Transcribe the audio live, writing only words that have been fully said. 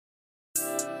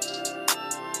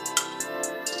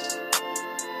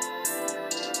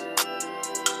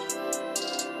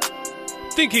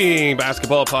Thinking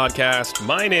Basketball Podcast.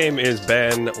 My name is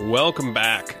Ben. Welcome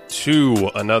back to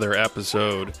another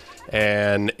episode.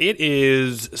 And it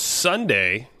is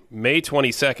Sunday, May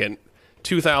 22nd,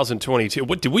 2022.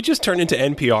 What did we just turn into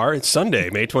NPR? It's Sunday,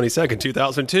 May 22nd,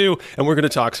 2002, and we're going to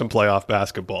talk some playoff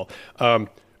basketball.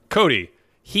 Cody,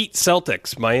 Heat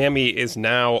Celtics. Miami is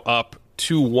now up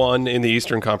 2-1 in the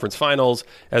Eastern Conference Finals.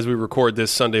 As we record this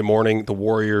Sunday morning, the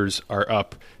Warriors are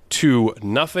up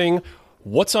 2-0.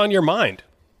 What's on your mind?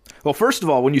 Well, first of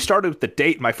all, when you started with the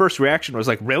date, my first reaction was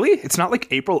like, really? It's not like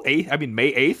April 8th? I mean,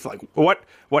 May 8th? Like,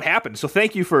 what happened? So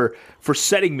thank you for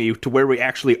setting me to where we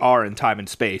actually are in time and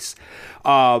space.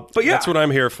 But yeah. That's what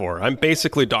I'm here for. I'm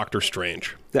basically Doctor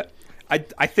Strange. I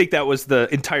think that was the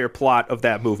entire plot of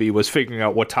that movie, was figuring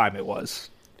out what time it was.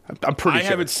 I'm pretty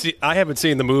sure. I haven't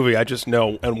seen the movie. I just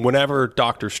know, and whenever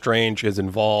Doctor Strange is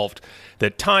involved,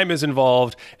 that time is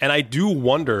involved. And I do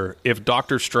wonder if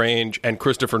Doctor Strange and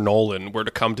Christopher Nolan were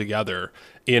to come together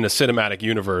in a cinematic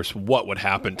universe, what would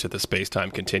happen to the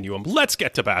space-time continuum? Let's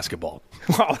get to basketball.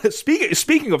 Well,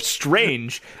 speaking of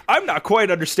strange, I'm not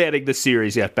quite understanding this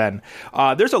series yet, Ben.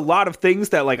 There's a lot of things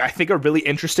that I think are really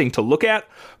interesting to look at,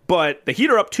 but the Heat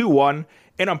are up 2-1,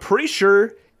 and I'm pretty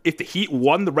sure if the Heat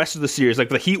won the rest of the series, like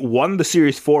the Heat won the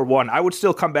series 4-1, I would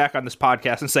still come back on this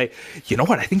podcast and say, you know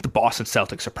what, I think the Boston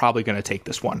Celtics are probably going to take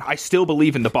this one. I still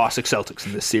believe in the Boston Celtics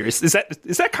in this series. Is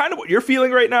that kind of what you're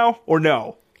feeling right now, or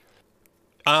no?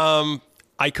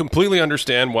 I completely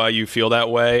understand why you feel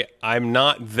that way. I'm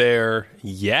not there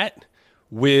yet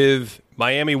with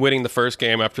Miami winning the first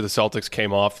game after the Celtics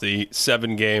came off the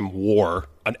 7-game war,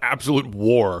 an absolute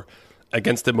war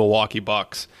against the Milwaukee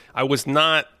Bucks. I was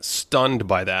not stunned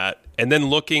by that. And then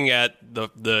looking at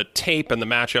the tape and the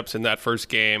matchups in that first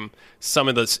game, some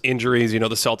of the injuries, the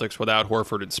Celtics without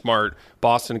Horford and Smart,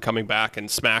 Boston coming back and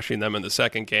smashing them in the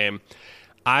second game,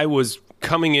 I was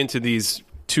coming into these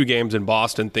 2 games in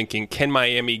Boston thinking, can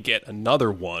Miami get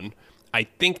another one? I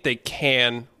think they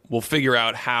can. We'll figure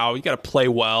out how. You got to play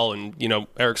well, and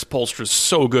Eric Spoelstra is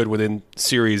so good within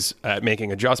series at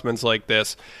making adjustments like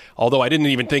this. Although I didn't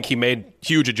even think he made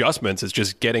huge adjustments. It's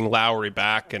just getting Lowry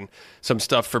back and some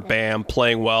stuff for Bam,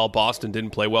 playing well. Boston didn't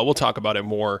play well. We'll talk about it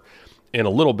more in a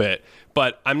little bit.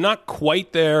 But I'm not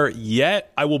quite there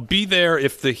yet. I will be there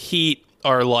if the Heat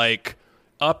are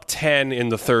up 10 in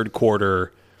the third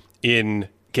quarter in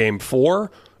Game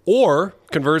 4, or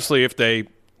conversely, if they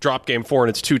drop Game 4 and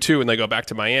it's 2-2 and they go back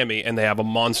to Miami and they have a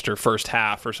monster first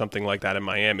half or something like that in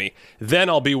Miami, then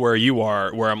I'll be where you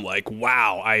are, where I'm like,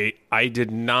 wow, I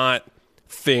did not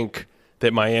think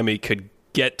that Miami could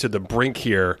get to the brink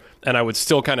here, and I would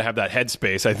still kind of have that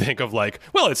headspace, I think, of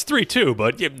well, it's 3-2,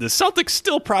 but the Celtics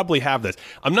still probably have this.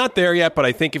 I'm not there yet, but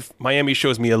I think if Miami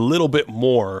shows me a little bit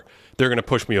more, they're going to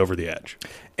push me over the edge.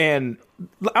 And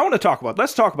let's talk about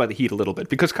the Heat a little bit,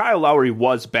 because Kyle Lowry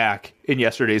was back in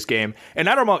yesterday's game. And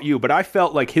I don't know about you, but I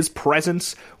felt like his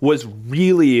presence was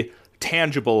really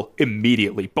tangible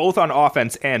immediately, both on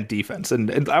offense and defense.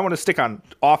 And I want to stick on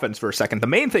offense for a second. The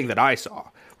main thing that I saw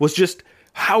was just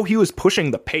how he was pushing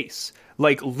the pace.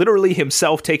 Literally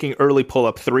himself taking early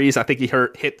pull-up threes. I think he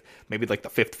hit maybe the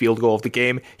 5th field goal of the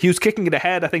game. He was kicking it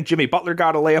ahead. I think Jimmy Butler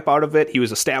got a layup out of it. He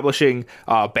was establishing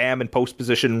Bam in post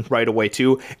position right away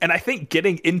too. And I think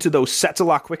getting into those sets a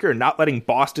lot quicker and not letting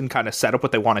Boston kind of set up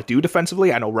what they want to do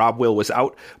defensively. I know Rob Will was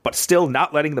out, but still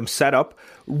not letting them set up.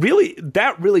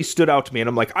 That really stood out to me. And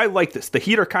I'm like, I like this. The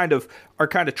Heat are kind of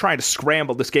trying to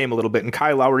scramble this game a little bit. And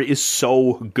Kyle Lowry is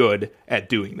so good at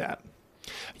doing that.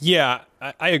 Yeah,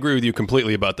 I agree with you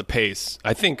completely about the pace.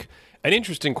 I think an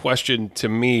interesting question to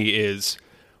me is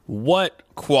what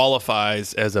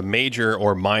qualifies as a major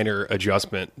or minor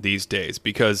adjustment these days?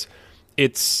 Because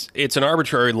it's an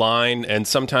arbitrary line, and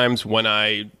sometimes when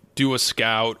I do a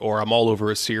scout or I'm all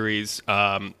over a series,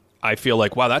 I feel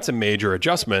like, wow, that's a major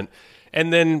adjustment.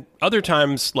 And then other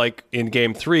times, like in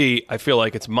Game 3, I feel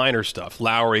like it's minor stuff.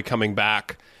 Lowry coming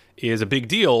back is a big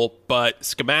deal, but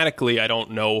schematically, I don't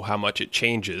know how much it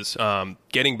changes.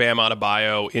 Getting Bam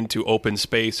Adebayo into open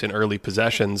space in early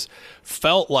possessions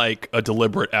felt like a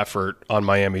deliberate effort on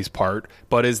Miami's part,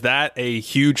 but is that a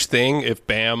huge thing if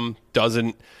Bam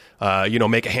doesn't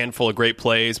make a handful of great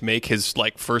plays, make his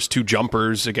first 2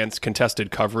 jumpers against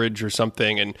contested coverage or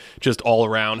something, and just all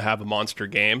around have a monster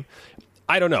game?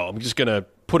 I don't know. I'm just going to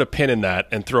put a pin in that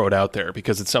and throw it out there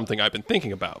because it's something I've been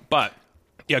thinking about. But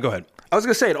yeah, go ahead. I was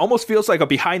going to say, it almost feels like a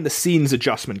behind-the-scenes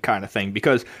adjustment kind of thing,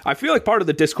 because I feel like part of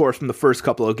the discourse from the first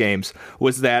couple of games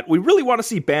was that we really want to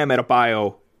see Bam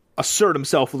Adebayo assert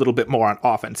himself a little bit more on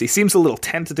offense. He seems a little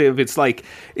tentative. It's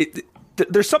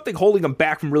there's something holding him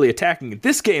back from really attacking. In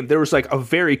this game, there was a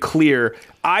very clear,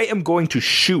 I am going to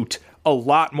shoot a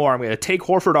lot more. I'm going to take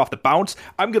Horford off the bounce.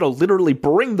 I'm going to literally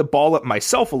bring the ball up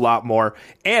myself a lot more.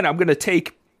 And I'm going to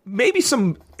take maybe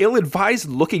some ill-advised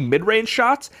looking mid-range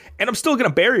shots, and I'm still going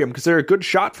to bury them because they're a good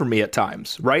shot for me at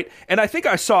times, right? And I think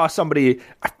I saw somebody,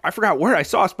 I forgot where I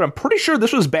saw this, but I'm pretty sure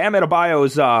this was Bam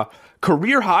Adebayo's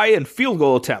career high in field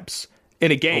goal attempts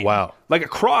in a game. Oh, wow. Like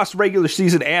across regular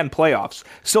season and playoffs.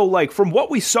 So like from what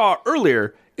we saw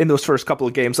earlier in those first couple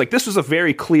of games, like this was a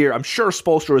very clear, I'm sure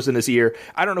Spoelstra was in his ear.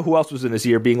 I don't know who else was in his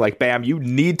ear being like, Bam, you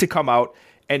need to come out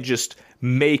and just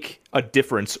make a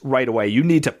difference right away. You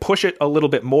need to push it a little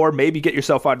bit more, maybe get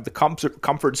yourself out of the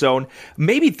comfort zone.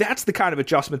 Maybe that's the kind of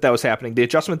adjustment that was happening, the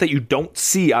adjustment that you don't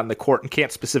see on the court and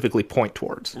can't specifically point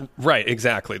towards. Right,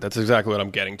 exactly. That's exactly what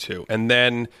I'm getting to. And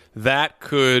then that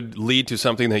could lead to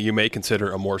something that you may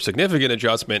consider a more significant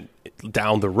adjustment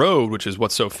down the road, which is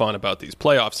what's so fun about these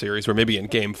playoff series, where maybe in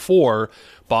Game 4,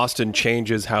 Boston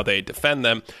changes how they defend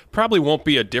them. Probably won't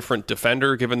be a different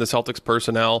defender given the Celtics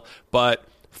personnel, but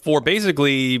for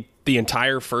basically the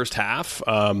entire first half,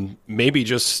 maybe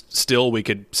just still we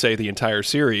could say the entire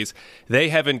series, they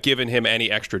haven't given him any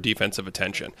extra defensive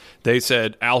attention. They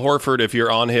said, Al Horford, if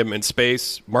you're on him in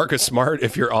space, Marcus Smart,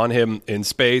 if you're on him in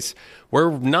space,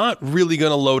 we're not really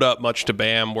going to load up much to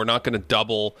Bam. We're not going to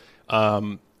double.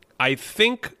 I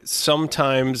think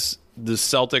sometimes the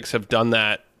Celtics have done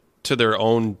that to their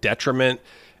own detriment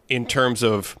in terms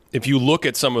of, if you look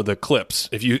at some of the clips,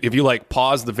 if you like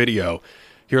pause the video,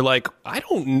 you're like, I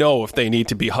don't know if they need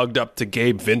to be hugged up to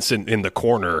Gabe Vincent in the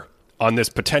corner on this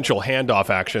potential handoff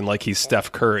action like he's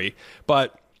Steph Curry.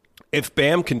 But if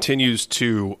Bam continues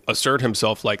to assert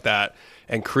himself like that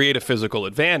and create a physical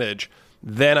advantage,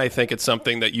 then I think it's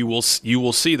something that you will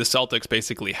see the Celtics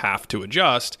basically have to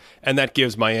adjust, and that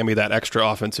gives Miami that extra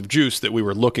offensive juice that we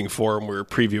were looking for when we were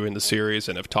previewing the series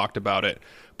and have talked about it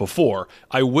before.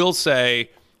 I will say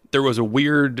there was a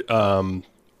weird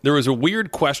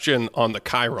question on the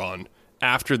Chyron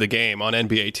after the game on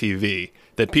NBA TV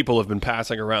that people have been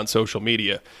passing around social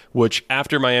media, which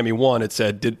after Miami won, it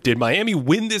said, did Miami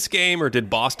win this game or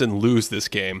did Boston lose this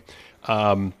game?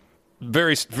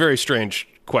 Very, very strange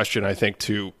question, I think,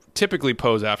 to typically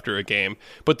pose after a game.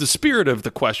 But the spirit of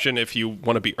the question, if you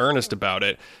want to be earnest about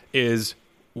it, is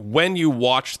when you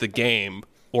watch the game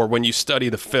or when you study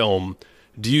the film,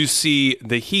 do you see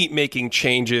the Heat making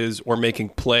changes or making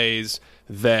plays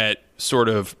that sort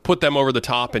of put them over the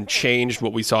top and changed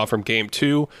what we saw from Game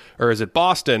 2? Or is it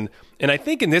Boston? And I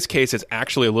think in this case, it's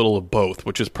actually a little of both,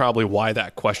 which is probably why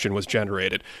that question was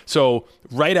generated. So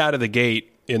right out of the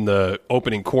gate in the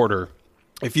opening quarter,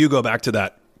 if you go back to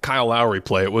that Kyle Lowry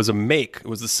play, it was a make.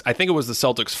 I think it was the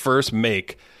Celtics' first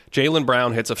make. Jaylen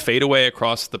Brown hits a fadeaway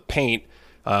across the paint,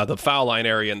 the foul line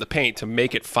area in the paint to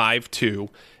make it 5-2,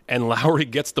 and Lowry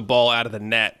gets the ball out of the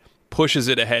net, pushes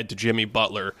it ahead to Jimmy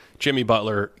Butler. Jimmy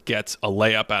Butler gets a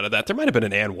layup out of that. There might have been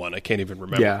an and one. I can't even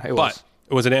remember. Yeah, it was. But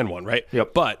it was an and one, right?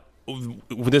 Yep. But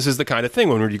this is the kind of thing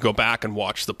when you go back and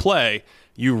watch the play,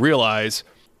 you realize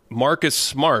Marcus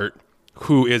Smart,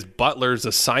 who is Butler's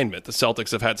assignment. The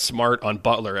Celtics have had Smart on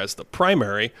Butler as the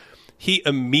primary. He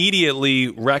immediately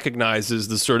recognizes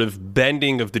the sort of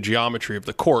bending of the geometry of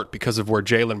the court because of where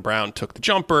Jaylen Brown took the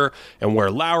jumper and where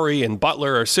Lowry and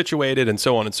Butler are situated and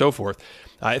so on and so forth.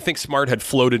 I think Smart had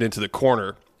floated into the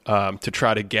corner to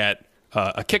try to get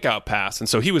a kick-out pass, and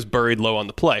so he was buried low on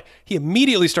the play. He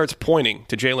immediately starts pointing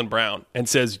to Jaylen Brown and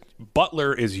says,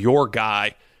 Butler is your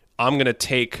guy. I'm going to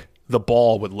take the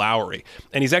ball with Lowry.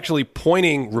 And he's actually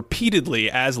pointing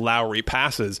repeatedly as Lowry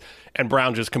passes, and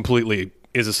Brown just completely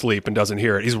is asleep and doesn't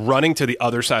hear it. He's running to the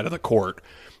other side of the court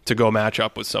to go match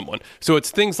up with someone. So it's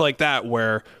things like that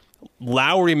where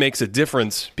Lowry makes a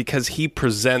difference because he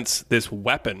presents this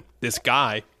weapon, this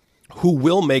guy who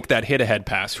will make that hit-ahead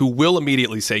pass, who will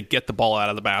immediately say, get the ball out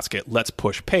of the basket, let's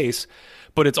push pace.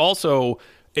 But it's also,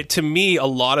 to me, a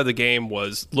lot of the game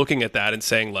was looking at that and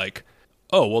saying, like,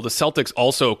 oh, well, the Celtics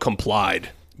also complied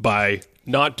by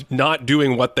not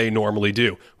doing what they normally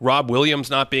do. Rob Williams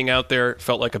not being out there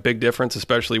felt like a big difference,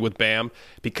 especially with Bam,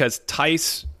 because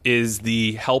Tice is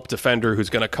the help defender who's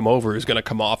going to come over, who's going to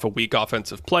come off a weak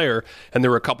offensive player. And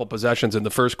there were a couple possessions in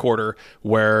the first quarter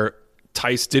where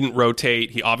Tice didn't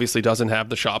rotate. He obviously doesn't have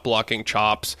the shot blocking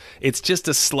chops. It's just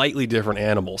a slightly different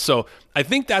animal. So I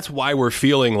think that's why we're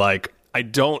feeling like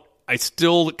I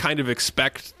still kind of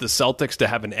expect the Celtics to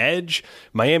have an edge.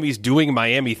 Miami's doing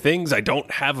Miami things. I don't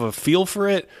have a feel for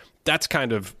it. That's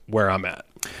kind of where I'm at.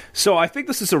 So I think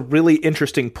this is a really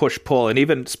interesting push-pull, and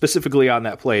even specifically on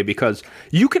that play, because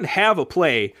you can have a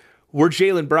play where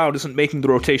Jaylen Brown isn't making the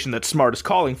rotation that Smart is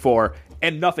calling for,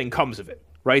 and nothing comes of it,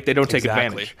 right? They don't take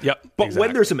advantage. Yep. But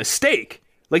when there's a mistake,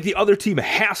 Like, the other team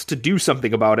has to do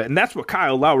something about it, and that's what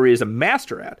Kyle Lowry is a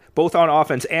master at, both on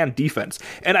offense and defense.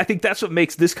 And I think that's what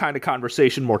makes this kind of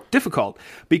conversation more difficult,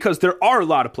 because there are a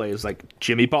lot of plays, like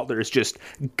Jimmy Butler is just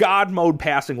God mode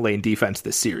passing lane defense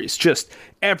this series, just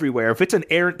everywhere. If it's an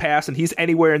errant pass and he's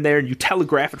anywhere in there and you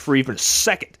telegraph it for even a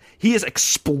second, he is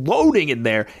exploding in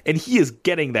there, and he is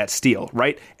getting that steal,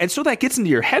 right? And so that gets into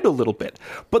your head a little bit.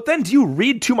 But then do you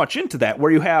read too much into that,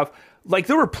 where you have, like,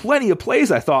 there were plenty of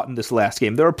plays, I thought, in this last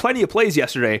game. There were plenty of plays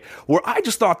yesterday where I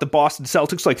just thought the Boston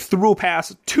Celtics, like, threw a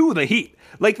pass to the Heat.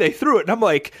 Like, they threw it, and I'm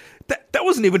like, that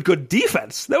wasn't even good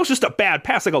defense. That was just a bad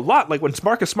pass. Like, a lot. Like, when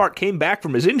Marcus Smart came back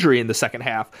from his injury in the second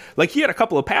half, like, he had a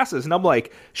couple of passes, and I'm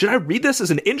like, should I read this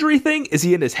as an injury thing? Is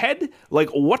he in his head? Like,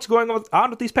 what's going on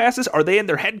with these passes? Are they in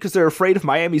their head because they're afraid of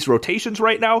Miami's rotations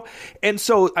right now? And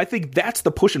so I think that's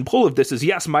the push and pull of this is,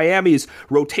 yes, Miami's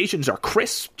rotations are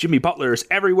crisp. Jimmy Butler is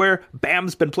everywhere.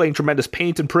 Bam's been playing tremendous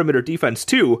paint and perimeter defense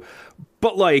too.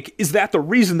 But, like, is that the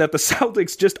reason that the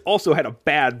Celtics just also had a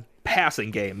bad passing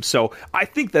game? So I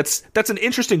think that's an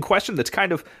interesting question that's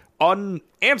kind of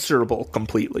unanswerable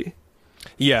completely.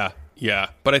 Yeah.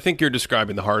 But I think you're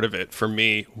describing the heart of it for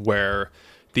me, where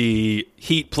the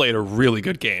Heat played a really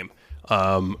good game.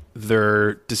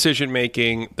 Their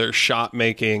decision-making, their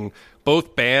shot-making,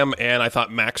 both Bam and I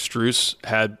thought Max Strus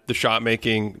had the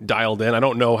shot-making dialed in. I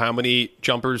don't know how many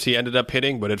jumpers he ended up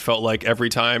hitting, but it felt like every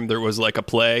time there was like a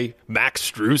play, Max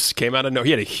Strus came out of nowhere.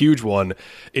 He had a huge one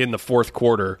in the fourth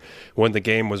quarter when the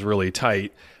game was really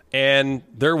tight. And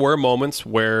there were moments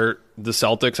where the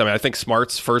Celtics, I think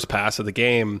Smart's first pass of the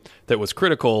game that was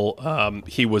critical,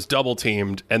 he was double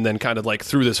teamed and then kind of like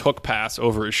threw this hook pass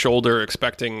over his shoulder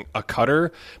expecting a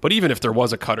cutter. But even if there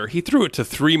was a cutter, he threw it to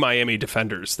 3 Miami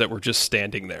defenders that were just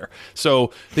standing there.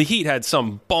 So the Heat had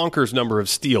some bonkers number of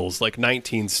steals, like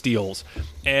 19 steals.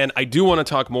 And I do want to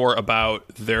talk more about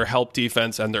their help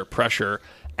defense and their pressure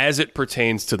as it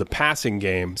pertains to the passing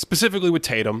game, specifically with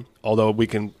Tatum, although we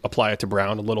can apply it to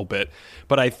Brown a little bit.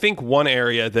 But I think one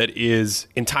area that is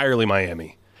entirely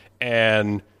Miami,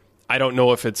 and I don't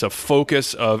know if it's a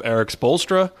focus of Eric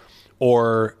Spoelstra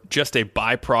or just a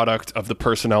byproduct of the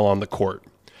personnel on the court,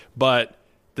 but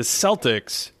the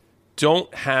Celtics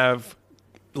don't have,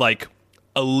 like,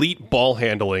 elite ball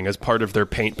handling as part of their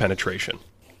paint penetration.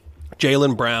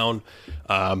 Jaylen Brown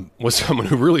was someone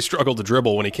who really struggled to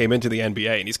dribble when he came into the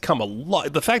NBA, and he's come a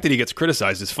lot. The fact that he gets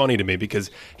criticized is funny to me because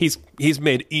he's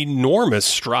made enormous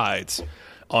strides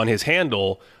on his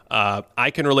handle.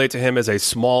 I can relate to him as a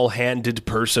small-handed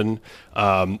person.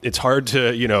 It's hard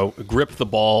to, grip the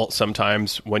ball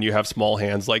sometimes when you have small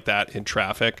hands like that in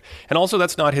traffic. And also,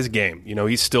 that's not his game.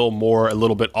 He's still more a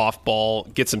little bit off ball,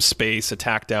 get some space,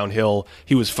 attack downhill.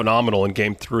 He was phenomenal in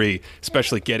Game 3,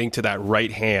 especially getting to that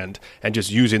right hand and just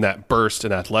using that burst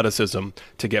and athleticism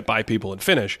to get by people and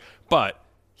finish. But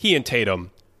he and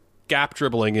Tatum gap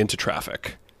dribbling into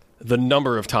traffic. The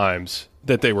number of times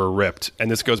that they were ripped.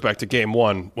 And this goes back to Game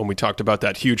 1 when we talked about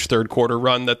that huge third quarter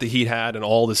run that the Heat had and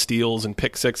all the steals and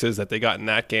pick sixes that they got in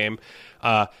that game.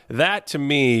 That, to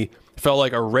me, felt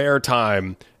like a rare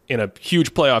time in a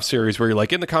huge playoff series where you're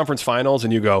like in the conference finals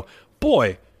and you go,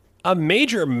 boy, a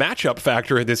major matchup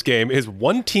factor in this game is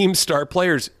one team's star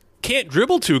players can't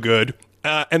dribble too good,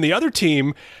 and the other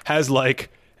team has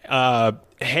like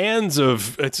hands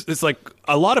of it's like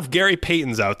a lot of Gary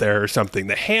Paytons out there or something.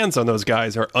 The hands on those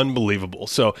guys are unbelievable.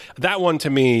 So that one to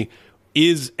me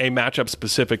is a matchup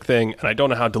specific thing, and I don't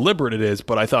know how deliberate it is,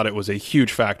 but I thought it was a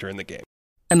huge factor in the game.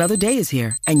 Another day is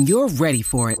here and you're ready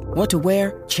for it. What to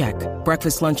wear? Check.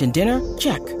 Breakfast, lunch, and dinner?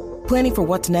 Check. Planning for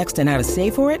what's next and how to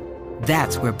save for it?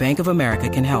 That's where Bank of America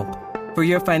can help. For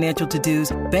your financial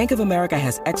to-dos, Bank of America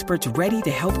has experts ready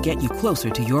to help get you closer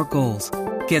to your goals.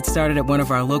 Get started at one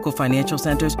of our local financial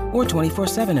centers or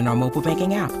 24/7 in our mobile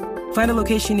banking app. Find a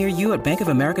location near you at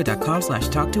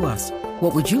bankofamerica.com/talktous.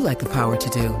 What would you like the power to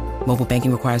do? Mobile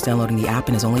banking requires downloading the app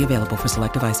and is only available for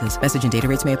select devices. Message and data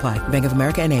rates may apply. Bank of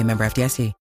America N.A., member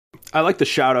FDIC. I like the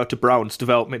shout out to Brown's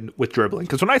development with dribbling,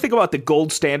 because when I think about the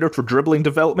gold standard for dribbling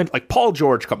development, like Paul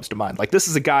George comes to mind. Like, this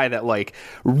is a guy that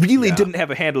really didn't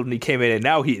have a handle when he came in, and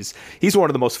now he's one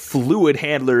of the most fluid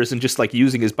handlers and just like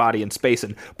using his body in space.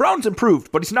 And Brown's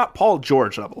improved, but he's not Paul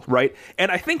George level, right?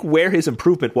 And I think where his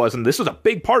improvement was, and this was a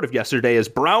big part of yesterday, is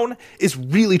Brown is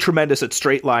really tremendous at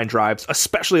straight line drives,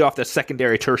 especially off the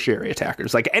secondary, tertiary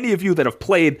attackers. Like, any of you that have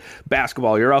played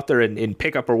basketball, you're out there in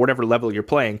pickup or whatever level you're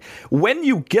playing, when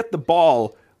you get the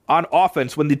ball on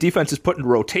offense, when the defense is put in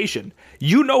rotation,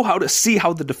 you know how to see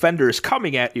how the defender is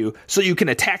coming at you so you can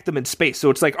attack them in space. So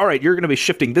it's like, all right, you're going to be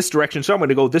shifting this direction, so I'm going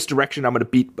to go this direction. I'm going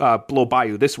to blow by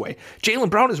you this way. Jaylen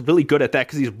Brown is really good at that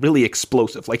because he's really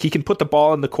explosive. Like, he can put the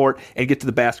ball in the court and get to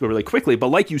the basket really quickly. But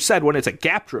like you said, when it's a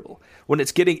gap dribble, when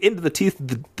it's getting into the teeth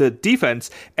of the defense,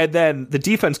 and then the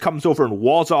defense comes over and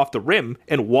walls off the rim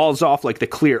and walls off like the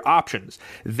clear options,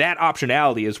 that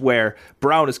optionality is where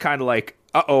Brown is kind of like,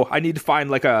 I need to find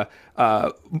like a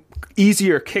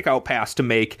easier kick-out pass to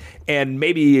make, and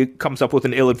maybe comes up with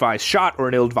an ill-advised shot or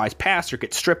an ill-advised pass or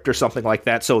gets stripped or something like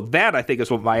that. So that, I think,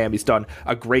 is what Miami's done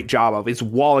a great job of, is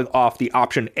walling off the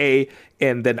option A,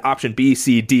 and then option B,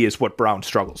 C, D is what Brown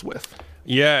struggles with.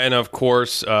 Yeah, and of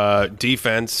course,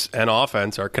 defense and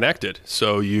offense are connected.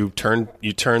 So you turn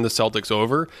the Celtics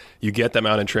over, you get them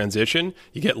out in transition,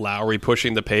 you get Lowry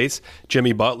pushing the pace.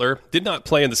 Jimmy Butler did not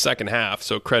play in the second half,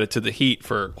 so credit to the Heat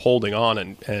for holding on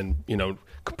and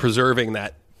preserving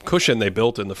that cushion they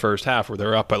built in the first half, where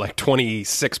they're up by like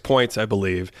 26 points, I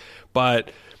believe.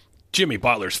 But Jimmy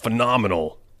Butler's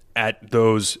phenomenal at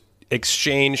those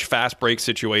exchange fast break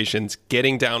situations,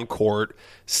 getting down court,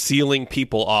 sealing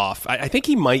people off. I think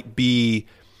he might be,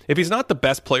 if he's not the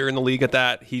best player in the league at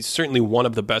that, he's certainly one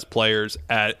of the best players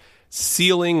at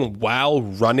sealing while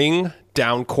running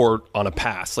down court on a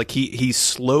pass. Like, he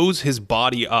slows his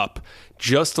body up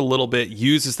just a little bit,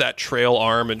 uses that trail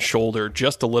arm and shoulder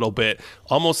just a little bit,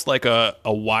 almost like a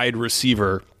wide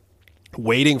receiver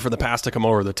waiting for the pass to come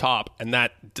over the top, and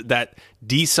that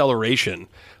deceleration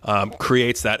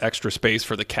creates that extra space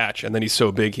for the catch, and then he's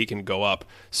so big he can go up.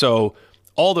 So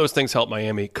all those things help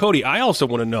Miami. Cody, I also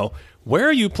want to know, where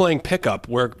are you playing pickup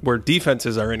where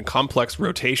defenses are in complex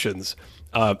rotations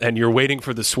and you're waiting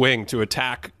for the swing to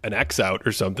attack an X out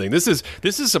or something? This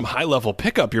is some high level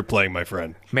pickup you're playing, my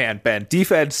friend. Man, Ben,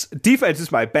 defense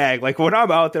is my bag. Like, when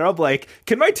I'm out there, I'm like,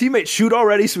 can my teammates shoot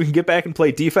already so we can get back and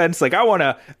play defense? Like, I want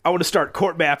to start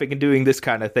court mapping and doing this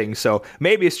kind of thing. So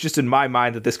maybe it's just in my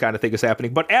mind that this kind of thing is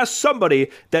happening. But as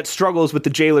somebody that struggles with the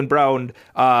Jaylen Brown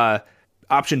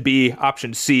option B,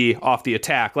 option C off the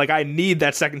attack, like, I need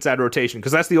that second side rotation,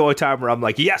 because that's the only time where I'm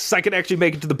like, yes, I can actually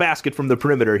make it to the basket from the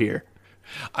perimeter here.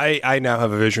 I now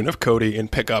have a vision of Cody in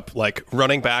pickup, like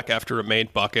running back after a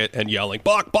made bucket and yelling,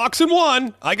 box and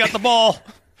one, I got the ball.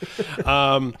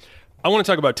 I want to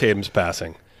talk about Tatum's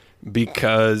passing,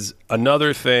 because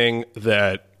another thing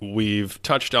that we've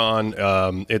touched on,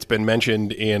 it's been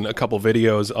mentioned in a couple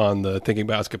videos on the Thinking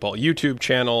Basketball YouTube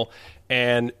channel,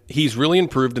 and he's really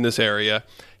improved in this area.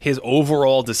 His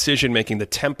overall decision-making, the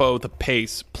tempo, the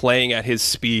pace, playing at his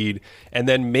speed, and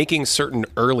then making certain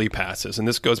early passes. And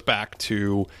this goes back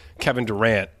to Kevin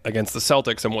Durant against the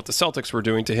Celtics and what the Celtics were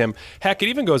doing to him. Heck, it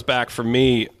even goes back for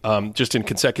me, just in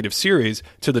consecutive series,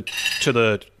 to the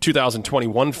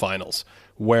 2021 finals,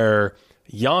 where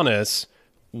Giannis,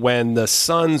 when the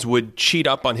Suns would cheat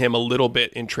up on him a little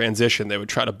bit in transition, they would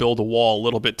try to build a wall a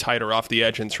little bit tighter off the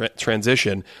edge in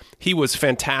transition. He was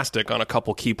fantastic on a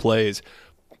couple key plays,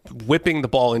 whipping the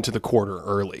ball into the quarter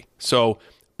early. So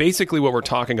basically what we're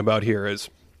talking about here is,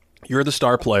 you're the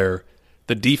star player,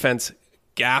 the defense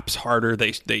gaps harder,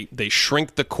 they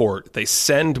shrink the court, they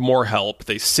send more help,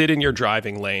 they sit in your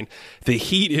driving lane. The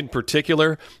Heat in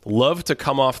particular love to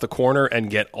come off the corner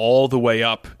and get all the way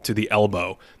up to the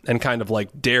elbow and kind of like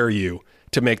dare you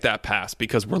to make that pass,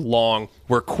 because we're long,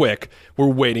 we're quick, we're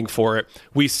waiting for it.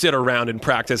 We sit around in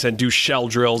practice and do shell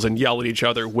drills and yell at each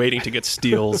other, waiting to get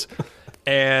steals.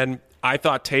 And I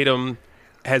thought Tatum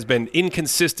has been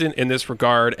inconsistent in this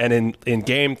regard. And in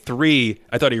game 3,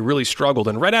 I thought he really struggled.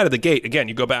 And right out of the gate, again,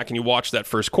 you go back and you watch that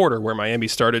first quarter where Miami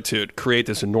started to create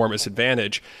this enormous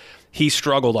advantage. He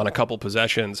struggled on a couple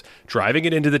possessions, driving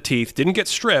it into the teeth, didn't get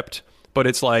stripped, but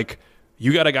it's like,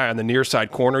 you got a guy on the near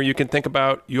side corner you can think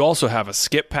about. You also have a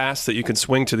skip pass that you can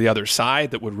swing to the other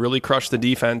side that would really crush the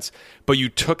defense. But you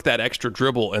took that extra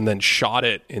dribble and then shot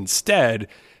it instead.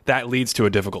 That leads to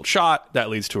a difficult shot. That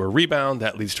leads to a rebound.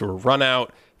 That leads to a run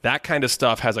out. That kind of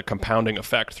stuff has a compounding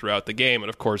effect throughout the game. And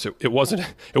of course, it wasn't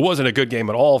a good game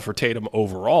at all for Tatum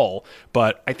overall.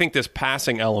 But I think this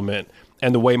passing element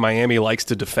and the way Miami likes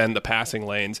to defend the passing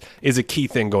lanes is a key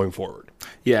thing going forward.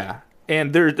 Yeah.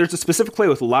 And there's a specific play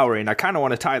with Lowry, and I kind of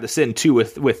want to tie this in, too,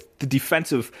 with the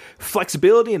defensive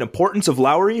flexibility and importance of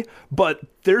Lowry. But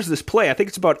there's this play, I think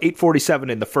it's about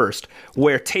 8:47 in the first,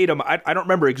 where Tatum, I don't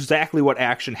remember exactly what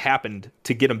action happened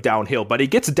to get him downhill, but he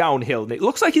gets downhill, and it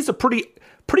looks like he's a pretty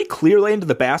clear lane to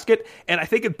the basket, and I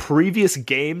think in previous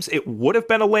games it would have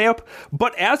been a layup,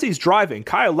 but as he's driving,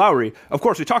 Kyle Lowry, of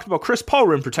course, we talked about Chris Paul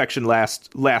rim protection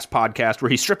last podcast where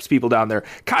he strips people down there.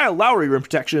 Kyle Lowry rim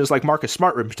protection is like Marcus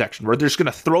Smart rim protection, where they're just going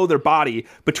to throw their body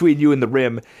between you and the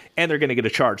rim, and they're going to get a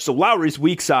charge. So Lowry's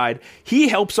weak side, he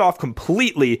helps off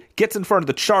completely, gets in front of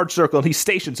the charge circle, and he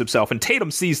stations himself. And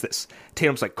Tatum sees this.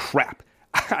 Tatum's like, crap.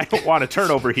 I don't want a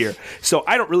turnover here. So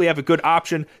I don't really have a good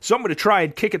option. So I'm going to try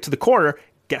and kick it to the corner.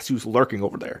 Guess who's lurking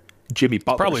over there? Jimmy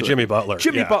Butler. Probably Jimmy Butler.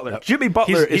 Jimmy Butler. Yep. Jimmy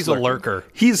Butler he's a lurker.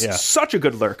 He's such a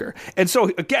good lurker. And so,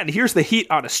 again, here's the Heat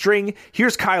on a string.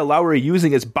 Here's Kyle Lowry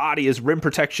using his body as rim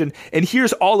protection. And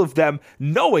here's all of them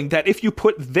knowing that if you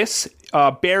put this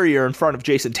barrier in front of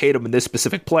Jason Tatum in this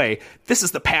specific play, this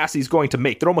is the pass he's going to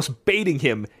make. They're almost baiting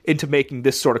him into making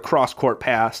this sort of cross-court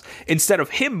pass. Instead of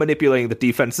him manipulating the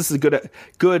defense, this is a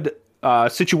good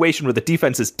situation where the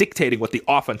defense is dictating what the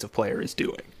offensive player is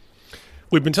doing.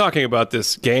 We've been talking about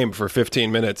this game for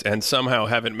 15 minutes and somehow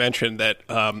haven't mentioned that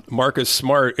Marcus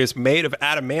Smart is made of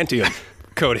adamantium,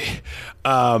 Cody.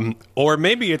 Or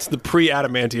maybe it's the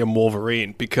pre-adamantium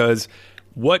Wolverine, because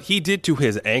what he did to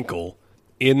his ankle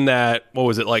in that, what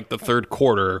was it, like the third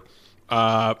quarter,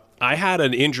 I had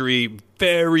an injury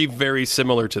very, very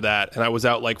similar to that, and I was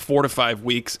out like 4 to 5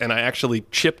 weeks, and I actually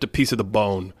chipped a piece of the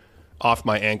bone off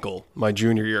my ankle my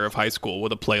junior year of high school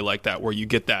with a play like that, where you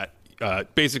get that.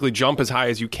 Basically jump as high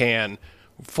as you can,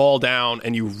 fall down,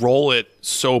 and you roll it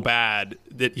so bad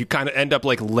that you kind of end up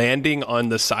like landing on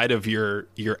the side of your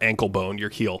ankle bone, your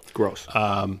heel. Gross.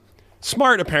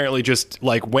 Smart apparently just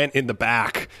like went in the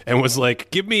back and was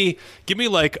like, give me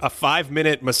like a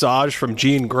 5-minute massage from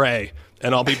Jean Grey,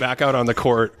 and I'll be back out on the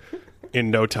court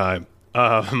in no time.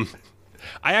 I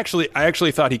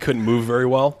actually thought he couldn't move very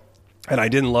well. And I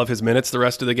didn't love his minutes the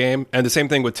rest of the game. And the same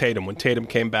thing with Tatum. When Tatum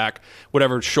came back,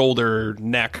 whatever shoulder,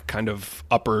 neck, kind of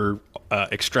upper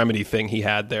extremity thing he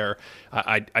had there,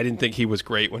 I didn't think he was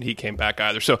great when he came back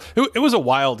either. So it was a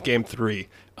wild game 3.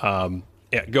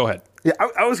 Yeah, go ahead. Yeah,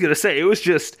 I was going to say, it was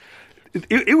just...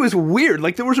 It was weird.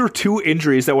 Like, there were 2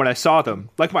 injuries that when I saw them,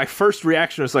 like, my first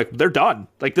reaction was like, they're done.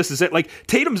 Like, this is it. Like,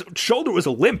 Tatum's shoulder was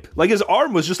a limp. Like, his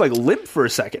arm was just, like, limp for a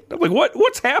second. I'm like,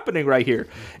 what's happening right here?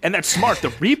 And that's Smart, the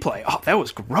replay. Oh, that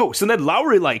was gross. And then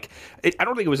Lowry, like, I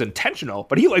don't think it was intentional,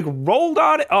 but he, like, rolled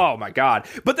on it. Oh, my God.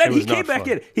 But then he came back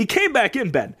in. He came back in,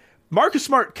 Ben. Marcus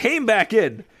Smart came back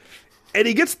in, and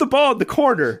he gets the ball in the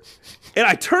corner. And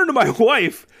I turn to my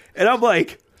wife, and I'm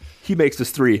like... He makes this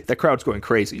 3. That crowd's going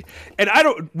crazy. And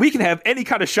we can have any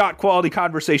kind of shot quality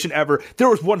conversation ever. There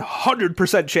was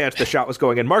 100% chance the shot was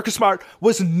going in. Marcus Smart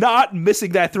was not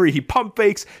missing that 3. He pump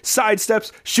fakes,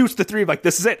 sidesteps, shoots the 3. Like,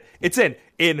 this is it. It's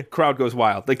in. Crowd goes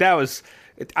wild. Like, that was,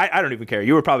 I don't even care.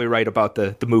 You were probably right about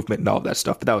the movement and all of that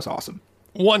stuff, but that was awesome.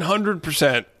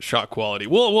 100% shot quality.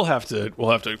 We'll have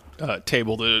to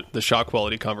table the shot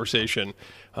quality conversation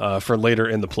for later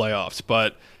in the playoffs,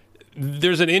 but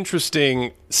there's an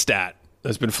interesting stat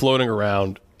that's been floating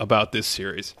around about this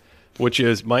series, which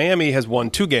is Miami has won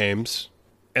 2 games,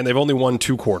 and they've only won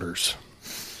 2 quarters.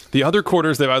 The other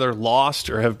quarters, they've either lost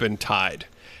or have been tied.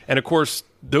 And, of course,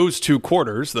 those 2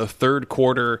 quarters, the third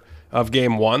quarter of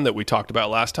Game 1 that we talked about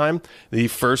last time, the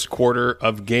first quarter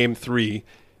of Game 3,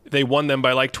 they won them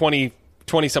by like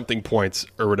 20-something points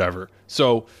or whatever.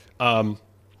 So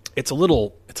it's a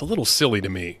little silly to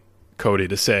me, Cody,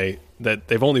 to say that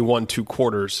they've only won 2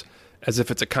 quarters as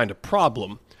if it's a kind of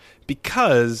problem,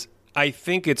 because I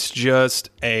think it's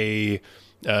just a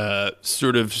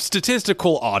sort of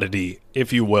statistical oddity,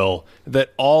 if you will,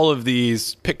 that all of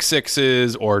these pick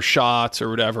sixes or shots or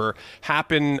whatever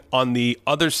happen on the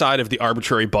other side of the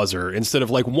arbitrary buzzer instead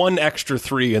of like 1 extra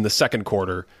 3 in the second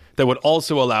quarter that would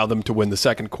also allow them to win the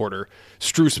second quarter.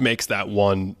 Strus makes that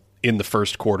one in the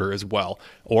first quarter as well,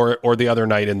 or the other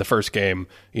night in the first game,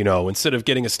 instead of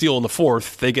getting a steal in the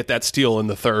fourth, they get that steal in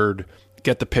the third,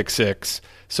 get the pick 6.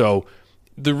 So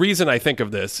the reason I think of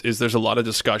this is there's a lot of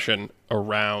discussion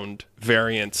around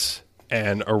variance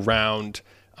and around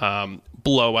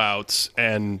blowouts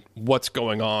and what's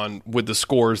going on with the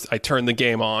scores. I turn the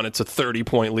game on, it's a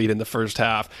 30-point lead in the first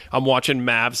half. I'm watching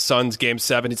Mavs Suns Game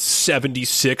 7, it's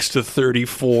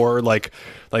 76-34. Like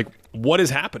what is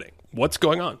happening? What's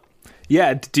going on?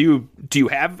 Yeah, do you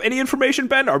have any information,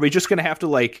 Ben? Are we just going to have to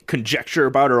like conjecture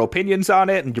about our opinions on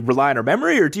it and rely on our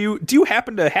memory, or do you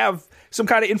happen to have some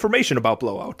kind of information about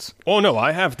blowouts? Oh no,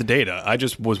 I have the data. I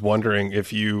just was wondering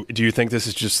if do you think this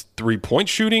is just 3-point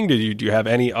shooting? Do you have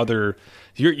any other?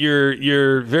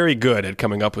 You're very good at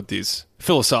coming up with these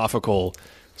philosophical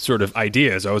sort of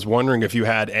ideas. I was wondering if you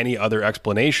had any other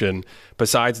explanation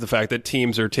besides the fact that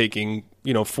teams are taking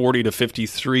 40 to 50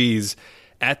 threes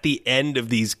at the end of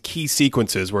these key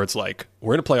sequences where it's like,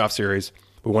 we're in a playoff series,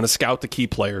 we want to scout the key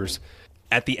players.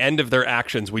 at the end of their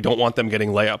actions, we don't want them getting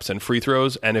layups and free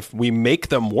throws. And if we make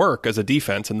them work as a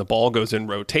defense and the ball goes in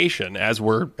rotation, as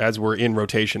we're in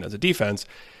rotation as a defense,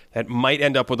 that might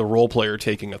end up with a role player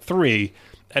taking a three.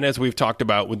 And as we've talked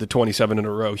about with the 27 in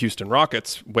a row Houston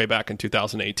Rockets way back in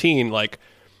 2018, like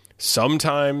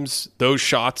sometimes those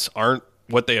shots aren't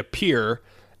what they appear,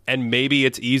 and maybe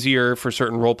it's easier for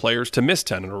certain role players to miss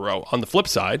 10 in a row. On the flip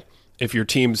side, if your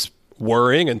team's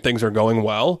worrying and things are going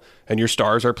well and your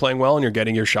stars are playing well and you're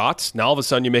getting your shots, now all of a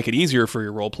sudden you make it easier for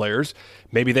your role players.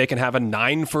 Maybe they can have a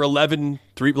 9 for 11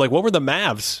 three. Like, what were the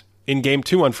Mavs in game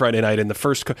 2 on Friday night in the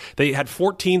first? They had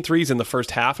 14 threes in the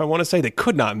first half, I want to say. They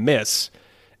could not miss.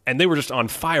 And they were just on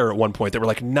fire at one point. They were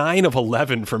like 9 of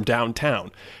 11 from downtown.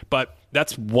 But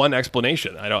that's one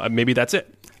explanation. Maybe that's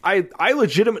it. I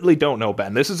legitimately don't know,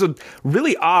 Ben. This is a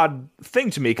really odd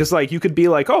thing to me because, like, you could be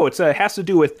like, oh, has to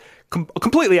do with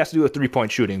completely has to do with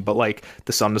 3-point shooting, but like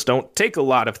the Suns don't take a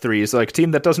lot of threes, like a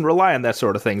team that doesn't rely on that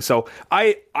sort of thing. So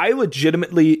I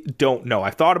legitimately don't know.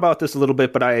 I thought about this a little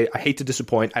bit, but I hate to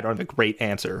disappoint. I don't have a great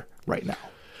answer right now.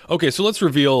 Okay, so let's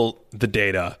reveal the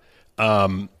data.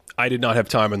 I did not have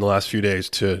time in the last few days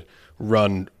to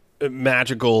run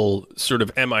magical sort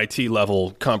of MIT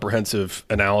level comprehensive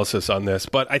analysis on this,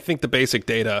 but I think the basic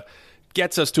data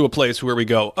gets us to a place where we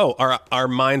go, oh, our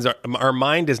mind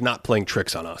is not playing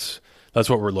tricks on us. That's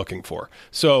what we're looking for.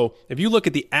 So if you look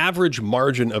at the average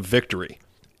margin of victory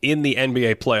in the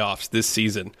NBA playoffs this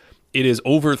season, it is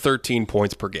over 13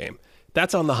 points per game.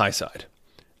 That's on the high side.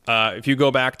 If you go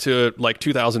back to like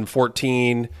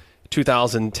 2014,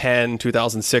 2010,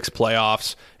 2006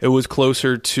 playoffs, it was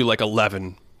closer to like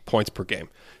 11 points per game,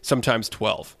 sometimes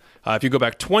 12. If you go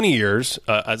back 20 years,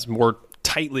 as more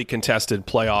tightly contested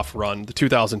playoff run, the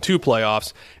 2002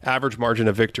 playoffs, average margin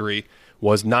of victory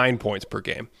was 9 points per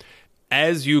game.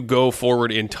 As you go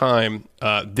forward in time,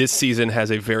 this season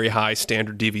has a very high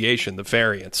standard deviation, the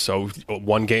variance. So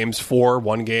one game's 4,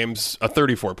 one game's a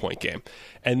 34-point game.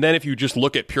 And then if you just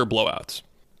look at pure blowouts,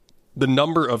 the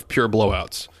number of pure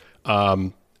blowouts,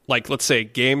 like let's say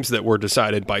games that were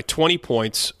decided by 20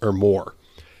 points or more.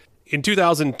 In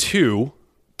 2002,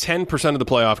 10% of the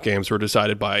playoff games were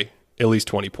decided by at least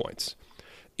 20 points.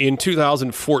 In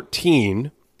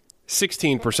 2014,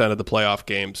 16% of the playoff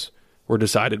games were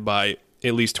decided by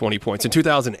at least 20 points. In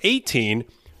 2018,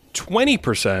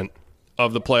 20%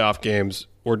 of the playoff games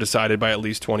were decided by at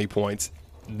least 20 points.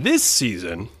 This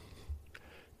season,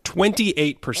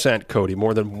 28%, Cody,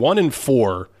 more than 1 in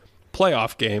 4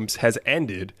 playoff games has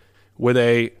ended with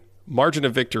a margin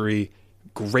of victory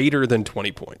greater than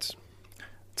 20 points.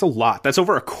 It's a lot. That's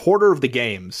over a quarter of the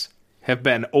games have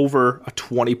been over a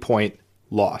 20-point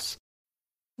loss.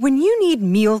 When you need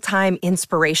mealtime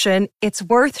inspiration, it's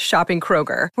worth shopping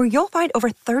Kroger, where you'll find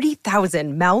over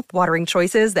 30,000 mouth-watering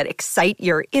choices that excite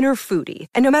your inner foodie.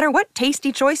 And no matter what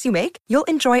tasty choice you make, you'll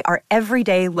enjoy our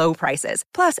everyday low prices,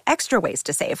 plus extra ways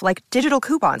to save, like digital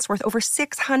coupons worth over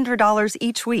 $600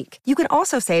 each week. You can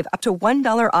also save up to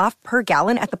 $1 off per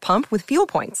gallon at the pump with fuel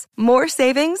points. More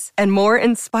savings and more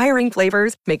inspiring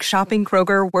flavors make shopping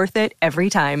Kroger worth it every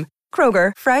time.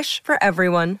 Kroger, fresh for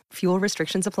everyone. Fuel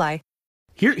restrictions apply.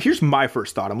 Here's my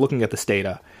first thought. I'm looking at this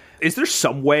data. Is there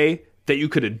some way that you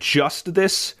could adjust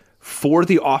this for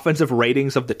the offensive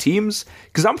ratings of the teams?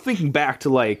 Because I'm thinking back to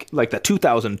like the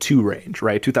 2002 range,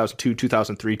 right? 2002,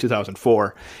 2003,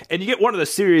 2004. And you get one of the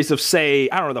series of, say,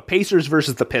 I don't know, the Pacers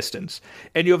versus the Pistons.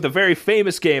 And you have the very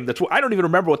famous game that's, I don't even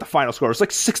remember what the final score was,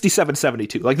 like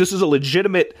 67-72. Like, this is a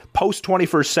legitimate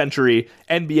post-21st century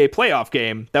NBA playoff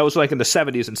game that was like in the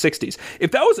 70s and 60s. If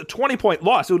that was a 20-point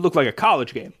loss, it would look like a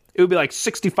college game. It would be like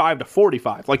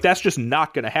 65-45. Like, that's just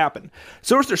not going to happen.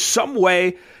 So is there some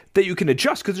way that you can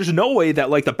adjust? Because there's no way that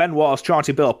like the Ben Wallace,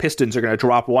 Chauncey Billups Pistons are going to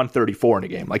drop 134 in a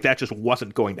game. Like, that just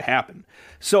wasn't going to happen.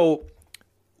 So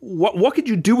what could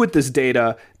you do with this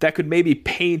data that could maybe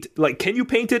paint, like, can you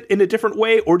paint it in a different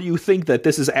way? Or do you think that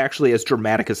this is actually as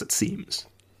dramatic as it seems?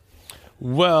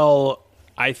 Well,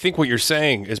 I think what you're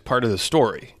saying is part of the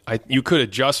story. You could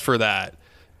adjust for that,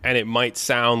 and it might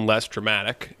sound less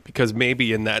dramatic, because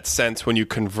maybe in that sense, when you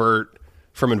convert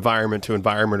from environment to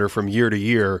environment or from year to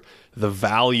year, the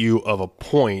value of a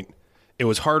point, it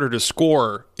was harder to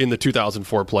score in the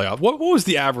 2004 playoff. What was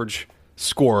the average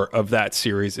score of that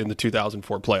series in the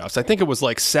 2004 playoffs? I think it was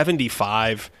like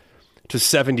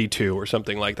 75-72 or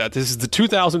something like that. This is the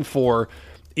 2004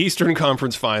 Eastern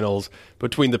Conference Finals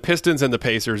between the Pistons and the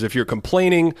Pacers. If you're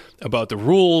complaining about the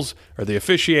rules or the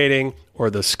officiating or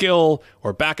the skill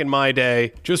or back in my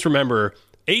day, just remember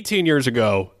 18 years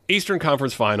ago, Eastern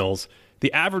Conference Finals,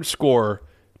 the average score,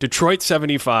 Detroit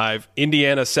 75,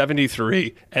 Indiana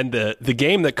 73, and the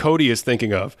game that Cody is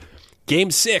thinking of,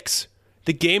 Game 6,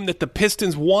 the game that the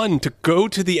Pistons won to go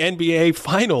to the NBA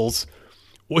Finals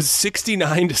was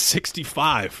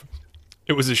 69-65.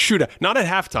 It was a shootout, not at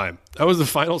halftime. That was the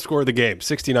final score of the game,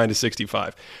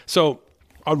 69-65. So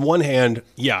on one hand,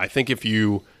 yeah, I think if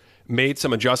you made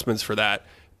some adjustments for that,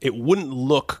 it wouldn't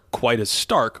look quite as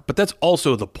stark, but that's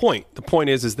also the point. The point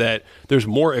is that there's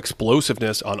more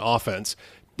explosiveness on offense.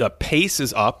 The pace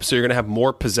is up, so you're going to have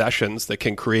more possessions that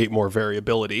can create more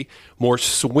variability, more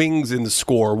swings in the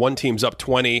score. One team's up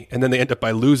 20, and then they end up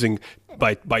by losing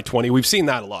by 20. We've seen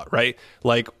that a lot, right?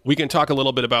 Like, we can talk a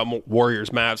little bit about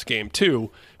Warriors-Mavs game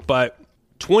too, but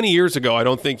 20 years ago, I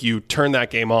don't think you turned that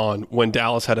game on when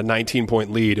Dallas had a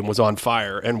 19-point lead and was on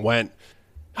fire and went,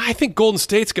 I think Golden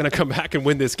State's going to come back and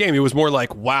win this game. It was more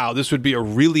like, wow, this would be a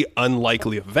really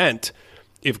unlikely event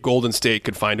if Golden State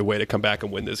could find a way to come back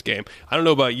and win this game. I don't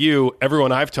know about you.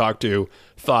 Everyone I've talked to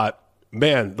thought,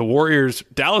 man, the Warriors,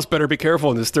 Dallas better be careful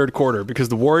in this third quarter because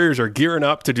the Warriors are gearing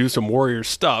up to do some Warriors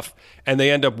stuff, and they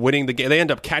end up winning the game. They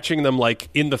end up catching them like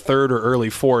in the third or early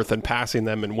fourth and passing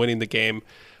them and winning the game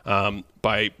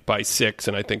by 6,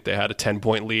 and I think they had a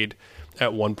 10-point lead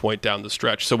at one point down the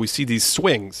stretch. So we see these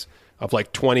swings of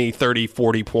like 20, 30,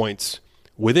 40 points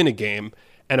within a game,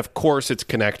 and of course it's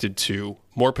connected to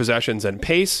more possessions and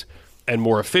pace and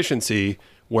more efficiency,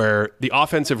 where the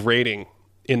offensive rating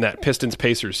in that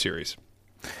Pistons-Pacers series,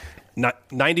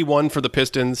 91 for the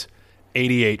Pistons,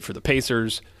 88 for the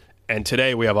Pacers, and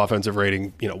today we have offensive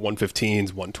rating,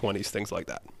 115s, 120s, things like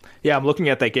that. Yeah, I'm looking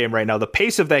at that game right now. The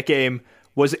pace of that game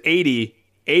was 80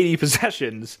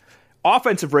 possessions.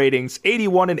 Offensive ratings,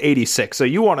 81 and 86. So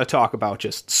you want to talk about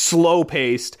just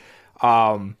slow-paced.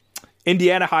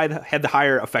 Indiana had the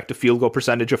higher effective field goal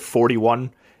percentage of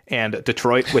 41, and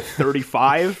Detroit with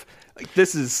 35.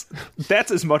 That's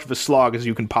as much of a slog as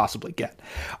you can possibly get.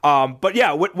 But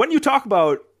yeah, when you talk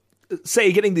about,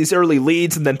 say, getting these early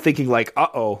leads and then thinking like,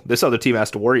 this other team has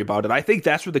to worry about it, I think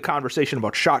that's where the conversation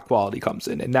about shot quality comes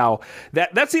in. And now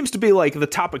that seems to be like the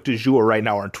topic du jour right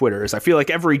now on Twitter. Is I feel like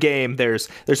every game there's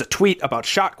a tweet about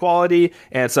shot quality,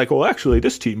 and it's like, well, actually,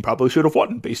 this team probably should have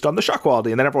won based on the shot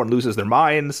quality, and then everyone loses their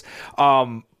minds.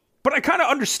 But I kind of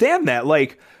understand that.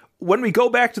 Like, when we go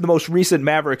back to the most recent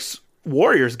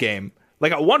Mavericks-Warriors game,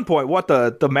 like at one point,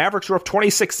 the Mavericks were up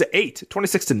 26-8,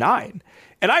 26-9.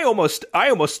 And I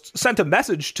almost sent a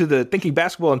message to the Thinking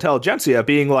Basketball Intelligentsia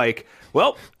being like,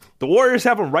 well, the Warriors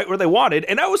have them right where they wanted.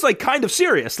 And I was like kind of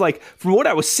serious. Like, from what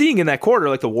I was seeing in that quarter,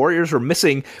 like the Warriors were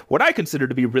missing what I consider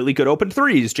to be really good open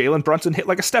threes. Jalen Brunson hit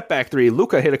like a step back three.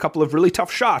 Luka hit a couple of really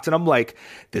tough shots. And I'm like,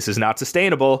 this is not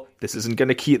sustainable. This isn't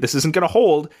going to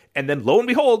hold. And then lo and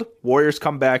behold, Warriors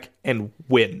come back and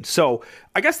win. So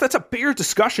I guess that's a bigger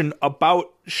discussion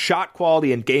about shot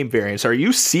quality and game variance. Are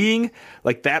you seeing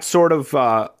like that sort of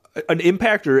an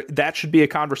impact, or that should be a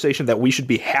conversation that we should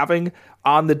be having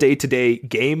on the day-to-day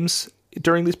games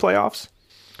during these playoffs?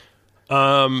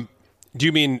 Do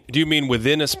you mean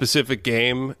within a specific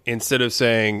game, instead of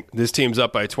saying this team's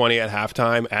up by 20 at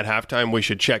halftime, we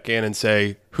should check in and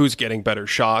say who's getting better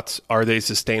shots? Are they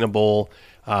sustainable?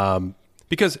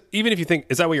 Because even if you think,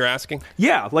 is that what you're asking?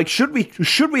 Yeah, like should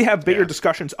we have bigger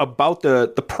discussions about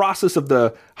the process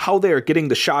of how they are getting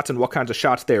the shots and what kinds of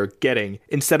shots they are getting,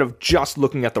 instead of just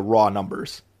looking at the raw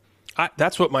numbers?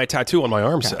 That's what my tattoo on my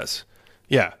arm says.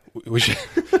 Yeah,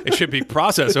 it should be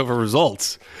process over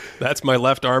results. That's my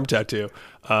left arm tattoo.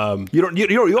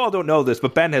 You all don't know this,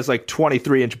 but Ben has like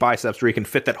 23-inch biceps where he can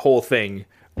fit that whole thing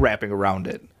wrapping around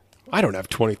it. I don't have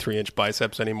 23-inch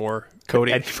biceps anymore,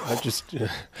 Cody. I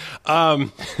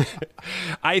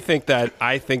think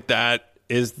that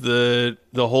is the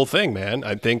whole thing, man.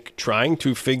 I think trying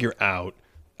to figure out,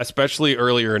 especially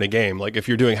earlier in a game, like if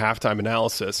you're doing halftime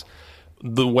analysis,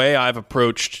 the way I've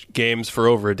approached games for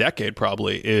over a decade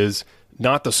probably is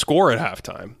not the score at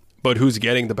halftime, but who's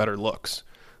getting the better looks,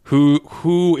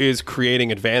 who is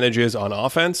creating advantages on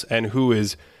offense and who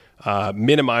is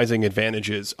minimizing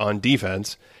advantages on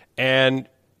defense. And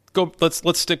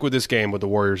let's stick with this game with the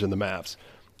Warriors and the Mavs.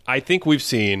 I think we've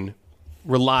seen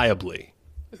reliably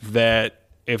that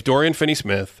if Dorian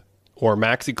Finney-Smith or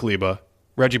Maxi Kleber,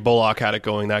 Reggie Bullock had it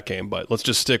going that game, but let's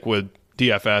just stick with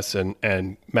DFS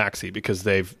and Maxi because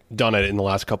they've done it in the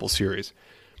last couple series.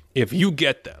 If you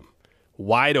get them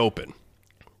wide open,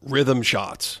 rhythm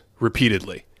shots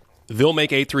repeatedly, they'll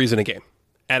make 8 threes in a game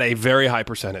at a very high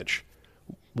percentage.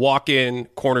 Walk in,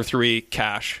 corner three,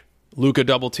 cash. Luka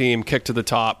double team, kick to the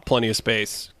top, plenty of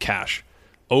space, cash.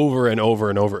 Over and over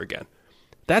and over again.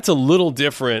 That's a little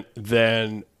different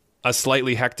than a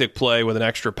slightly hectic play with an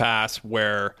extra pass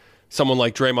where someone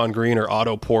like Draymond Green or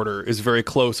Otto Porter is very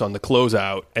close on the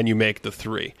closeout and you make the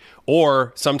three.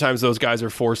 Or sometimes those guys are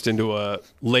forced into a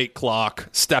late clock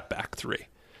step back three,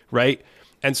 right?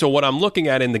 And so what I'm looking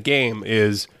at in the game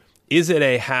is it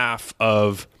a half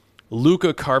of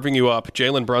Luka carving you up,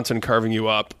 Jalen Brunson carving you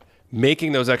up,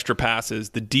 making those extra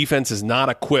passes? The defense is not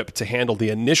equipped to handle the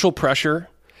initial pressure,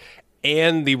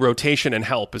 and the rotation and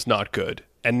help is not good.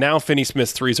 And now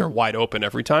Finney-Smith's threes are wide open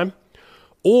every time.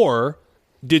 Or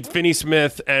did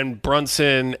Finney-Smith and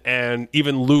Brunson and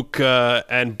even Luka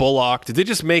and Bullock, did they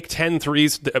just make 14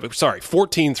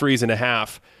 threes and a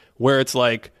half, where it's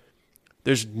like,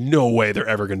 there's no way they're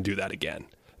ever going to do that again?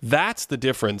 That's the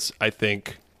difference, I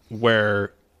think,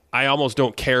 where I almost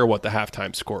don't care what the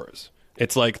halftime score is.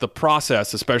 It's like the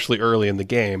process, especially early in the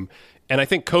game. And I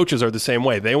think coaches are the same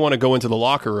way. They want to go into the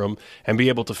locker room and be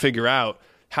able to figure out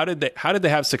how did they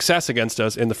have success against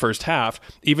us in the first half,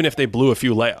 even if they blew a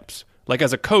few layups. Like,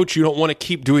 as a coach, you don't want to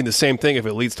keep doing the same thing if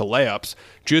it leads to layups,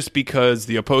 just because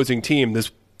the opposing team,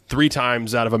 this 3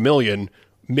 times out of a million,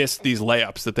 missed these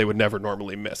layups that they would never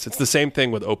normally miss. It's the same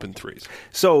thing with open threes.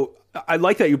 So I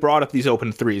like that you brought up these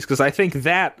open threes, because I think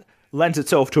that lends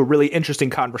itself to a really interesting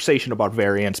conversation about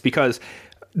variance, because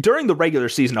during the regular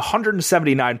season,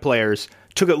 179 players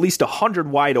took at least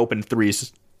 100 wide open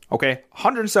threes. Okay,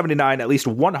 179, at least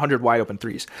 100 wide open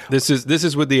threes. This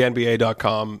is with the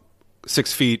NBA.com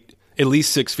 6 feet, at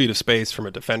least 6 feet of space from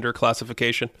a defender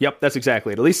classification. Yep, that's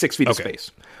exactly it. At least 6 feet of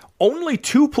space. Only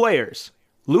 2 players,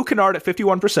 Luke Kennard at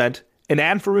 51% and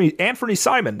Anthony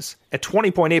Simons at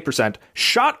 20.8%,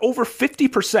 shot over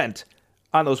 50%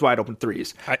 on those wide open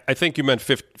threes. I think you meant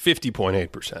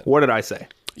 50.8%. What did I say?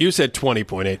 You said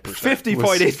 20.8%.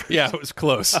 50.8%. Yeah, it was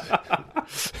close.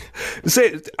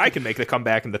 I can make the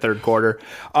comeback in the third quarter.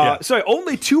 So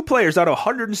only 2 players out of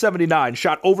 179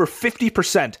 shot over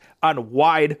 50% on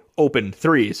wide open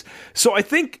threes. So I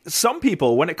think some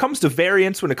people, when it comes to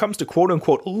variance, when it comes to quote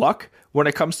unquote luck, when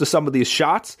it comes to some of these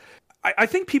shots, I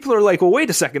think people are like, well, wait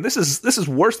a second, this is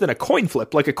worse than a coin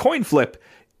flip. Like, a coin flip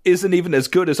isn't even as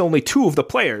good as only 2 of the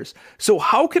players. So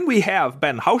how can we have,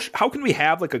 Ben, how can we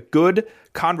have like a good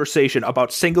conversation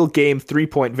about single game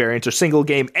 3-point variance or single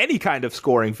game any kind of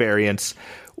scoring variance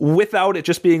without it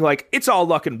just being like, it's all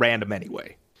luck and random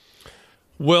anyway?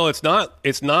 Well, it's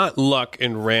not luck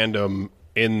and random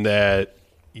in that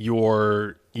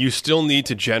you still need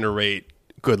to generate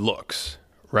good looks,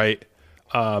 right?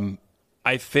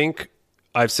 I think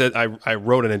I've said, I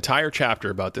wrote an entire chapter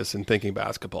about this in Thinking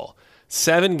Basketball.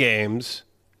 7 games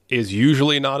is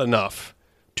usually not enough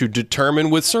to determine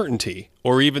with certainty,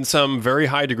 or even some very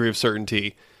high degree of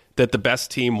certainty, that the best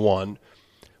team won.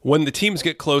 When the teams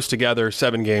get close together,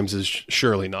 7 games is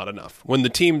surely not enough. When the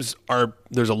teams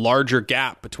there's a larger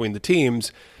gap between the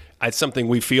teams, it's something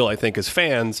we feel, I think, as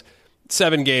fans,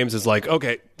 7 games is like,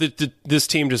 okay, this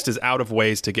team just is out of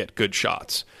ways to get good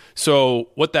shots. So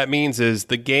what that means is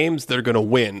the games they're going to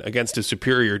win against a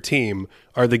superior team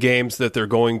are the games that they're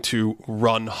going to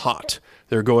run hot.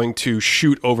 They're going to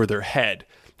shoot over their head.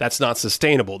 That's not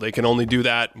sustainable. They can only do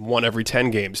that 1 every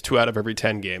 10 games, 2 out of every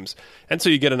 10 games. And so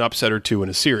you get an upset or 2 in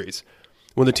a series.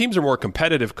 When the teams are more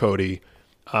competitive, Cody,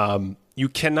 you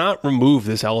cannot remove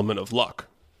this element of luck.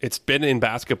 It's been in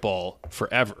basketball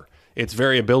forever. It's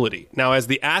variability. Now, as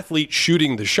the athlete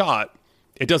shooting the shot,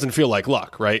 it doesn't feel like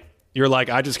luck, right? You're like,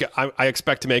 I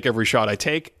expect to make every shot I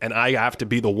take, and I have to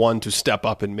be the one to step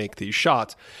up and make these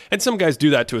shots. And some guys do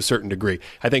that to a certain degree.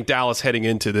 I think Dallas heading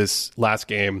into this last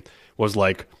game was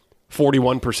like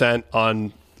 41%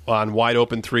 on wide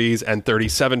open threes and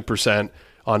 37%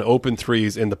 on open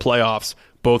threes in the playoffs.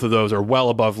 Both of those are well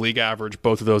above league average.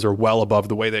 Both of those are well above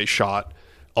the way they shot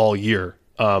all year.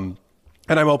 And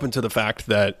I'm open to the fact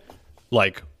that,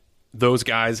 like, those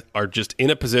guys are just in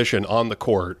a position on the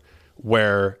court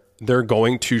where they're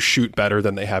going to shoot better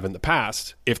than they have in the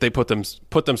past if they put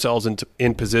themselves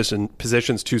in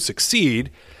positions to succeed.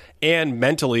 And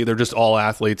mentally, they're just all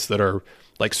athletes that are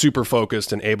like super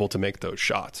focused and able to make those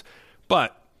shots.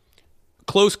 But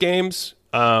close games,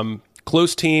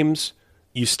 close teams,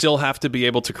 you still have to be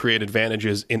able to create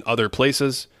advantages in other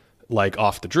places, like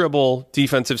off the dribble,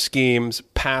 defensive schemes,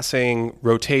 passing,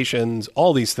 rotations,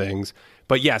 all these things.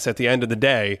 But yes, at the end of the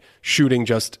day, shooting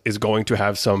just is going to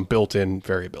have some built-in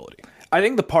variability. I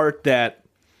think the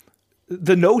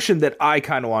notion that I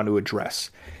kind of want to address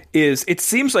is, it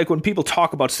seems like when people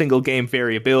talk about single game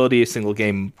variability, single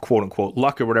game quote unquote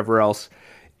luck or whatever else,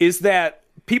 is that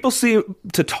people seem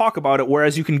to talk about it,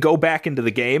 whereas you can go back into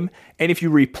the game, and if you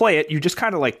replay it, you just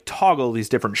kind of like toggle these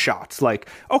different shots. Like,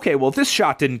 okay, well, this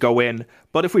shot didn't go in,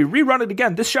 but if we rerun it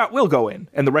again, this shot will go in,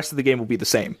 and the rest of the game will be the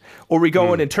same. Or we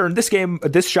go in and turn this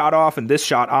shot off and this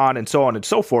shot on, and so on and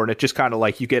so forth, and it just kind of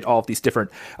like you get all of these different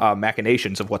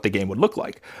machinations of what the game would look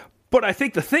like. But I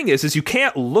think the thing is you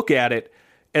can't look at it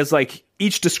as like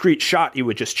each discrete shot you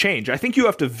would just change. I think you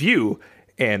have to view,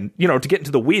 and, to get into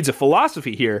the weeds of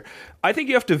philosophy here, I think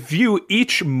you have to view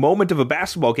each moment of a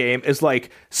basketball game as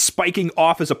like spiking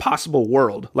off as a possible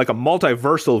world, like a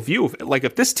multiversal view of it. Like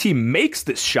if this team makes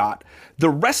this shot, the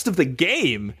rest of the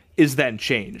game is then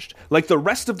changed. Like the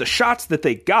rest of the shots that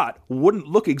they got wouldn't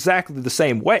look exactly the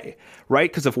same way, right?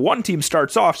 Because if one team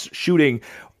starts off shooting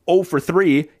 0 for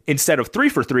 3 instead of 3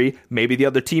 for 3, maybe the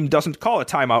other team doesn't call a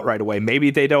timeout right away.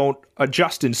 Maybe they don't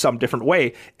adjust in some different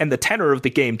way, and the tenor of the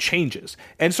game changes.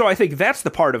 And so I think that's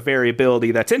the part of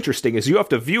variability that's interesting, is you have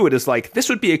to view it as like, this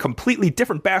would be a completely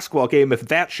different basketball game if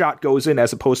that shot goes in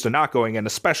as opposed to not going in,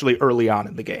 especially early on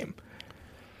in the game.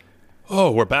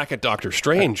 Oh, we're back at Doctor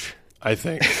Strange, I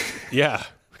think. Yeah,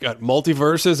 we got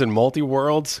multiverses and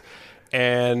multi-worlds,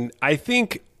 and I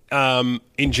think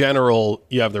in general,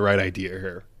 you have the right idea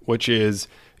here, which is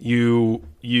you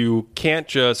can't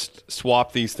just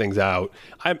swap these things out.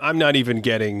 I'm not even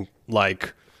getting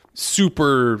like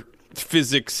super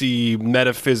physicsy,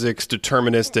 metaphysics,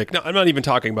 deterministic. No, I'm not even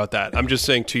talking about that. I'm just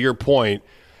saying, to your point,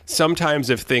 sometimes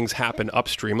if things happen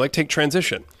upstream, like take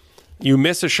transition, you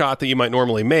miss a shot that you might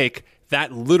normally make,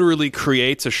 that literally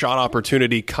creates a shot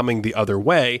opportunity coming the other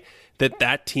way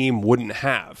that team wouldn't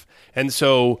have. And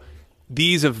so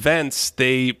these events,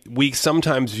 we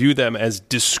sometimes view them as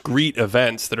discrete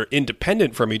events that are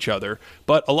independent from each other,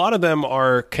 but a lot of them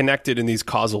are connected in these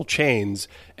causal chains,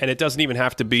 and it doesn't even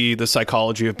have to be the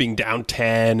psychology of being down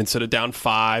 10 instead of down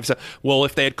 5. So, well,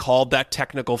 if they had called that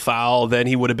technical foul, then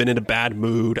he would have been in a bad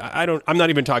mood. I'm not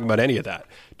even talking about any of that.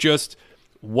 Just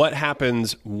what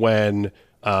happens when,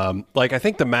 like I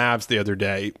think the Mavs the other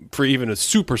day, for even a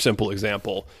super simple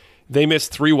example, they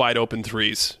missed 3 wide open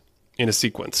threes in a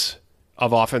sequence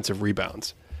of offensive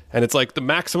rebounds. And it's like the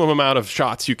maximum amount of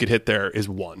shots you could hit there is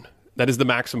 1. That is the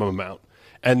maximum amount.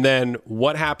 And then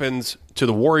what happens to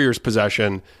the Warriors'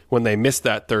 possession when they miss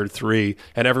that third 3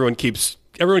 and everyone keeps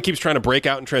trying to break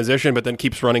out in transition, but then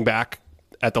keeps running back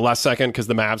at the last second because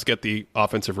the Mavs get the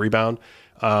offensive rebound.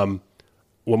 When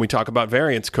we talk about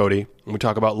variance, Cody, when we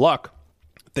talk about luck,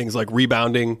 things like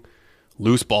rebounding,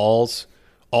 loose balls,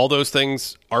 all those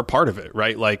things are part of it,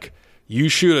 right? Like you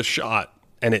shoot a shot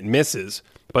and it misses,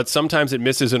 but sometimes it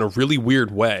misses in a really weird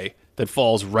way that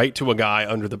falls right to a guy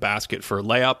under the basket for a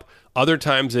layup. Other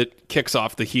times it kicks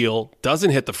off the heel, doesn't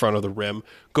hit the front of the rim,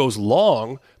 goes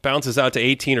long, bounces out to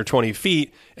 18 or 20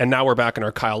 feet, and now we're back in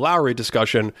our Kyle Lowry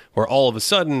discussion where all of a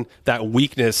sudden that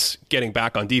weakness getting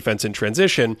back on defense in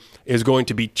transition is going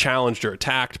to be challenged or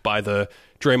attacked by the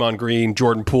Draymond Green,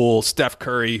 Jordan Poole, Steph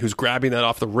Curry, who's grabbing that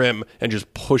off the rim and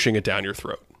just pushing it down your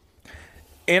throat.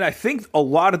 And I think a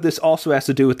lot of this also has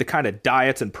to do with the kind of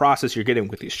diets and process you're getting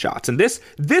with these shots. And this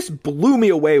blew me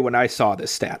away when I saw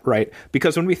this stat, right?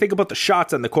 Because when we think about the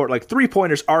shots on the court, like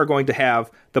three-pointers are going to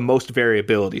have the most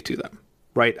variability to them,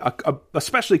 right?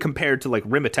 Especially compared to like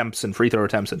rim attempts and free throw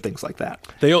attempts and things like that.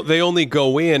 They only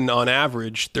go in on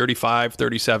average 35,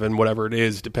 37, whatever it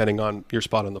is, depending on your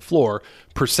spot on the floor,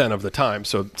 % of the time.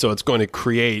 So it's going to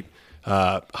create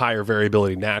higher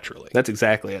variability naturally. That's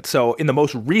exactly it. So in the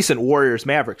most recent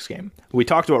Warriors-Mavericks game, we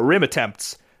talked about rim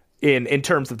attempts in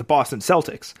terms of the Boston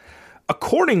Celtics.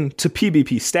 According to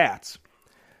PBP stats,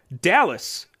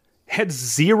 Dallas had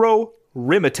 0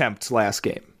 rim attempts last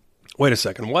game. Wait a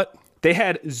second, what? They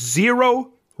had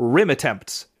 0 rim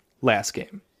attempts last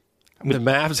game. The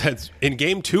Mavs had, in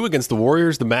game 2 against the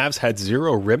Warriors, the Mavs had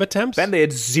 0 rim attempts? Ben, they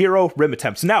had 0 rim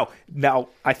attempts. Now,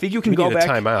 I think you can go back.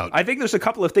 Timeout. I think there's a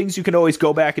couple of things you can always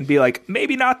go back and be like,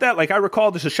 maybe not that. Like, I recall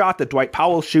there's a shot that Dwight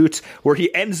Powell shoots where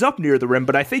he ends up near the rim,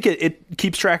 but I think it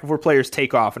keeps track of where players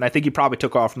take off. And I think he probably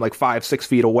took off from like 5-6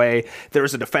 feet away. There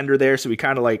was a defender there, so he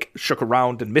kind of like shook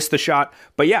around and missed the shot.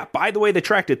 But yeah, by the way they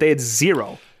tracked it, they had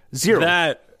 0.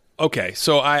 Okay,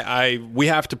 so we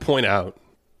have to point out,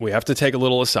 we have to take a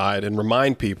little aside and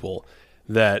remind people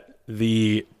that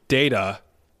the data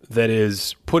that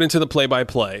is put into the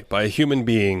play-by-play by a human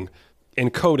being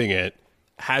encoding it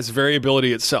has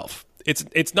variability itself.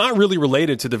 It's not really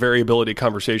related to the variability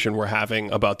conversation we're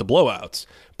having about the blowouts,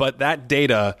 but that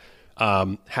data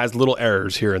has little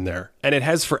errors here and there, and it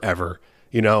has forever.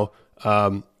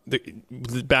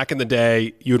 back in the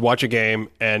day, you would watch a game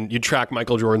and you'd track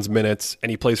Michael Jordan's minutes, and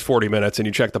he plays 40 minutes, and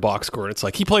you check the box score, and it's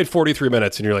like, he played 43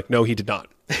 minutes, and you're like, no, he did not.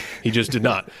 He just did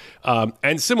not.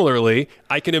 And similarly,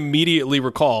 I can immediately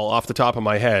recall off the top of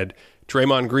my head,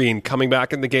 Draymond Green coming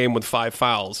back in the game with 5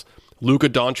 fouls. Luka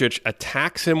Doncic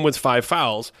attacks him with 5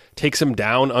 fouls, takes him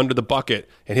down under the bucket,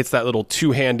 and hits that little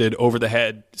two-handed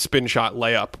over-the-head spin shot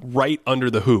layup right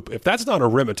under the hoop. If that's not a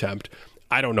rim attempt,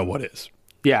 I don't know what is.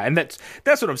 Yeah, and that's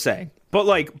what I'm saying. But,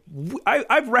 like,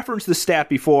 I've referenced the stat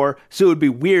before, so it would be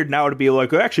weird now to be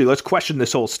like, actually, let's question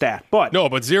this whole stat. But no,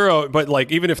 but zero, but,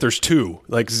 like, even if there's 2,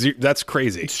 like, that's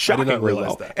crazy. It's shockingly I did not realize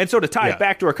low. that. And so to tie it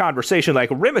back to our conversation, like,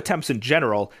 rim attempts in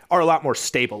general are a lot more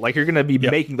stable. Like, you're going to be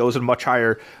making those in much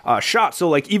higher shots. So,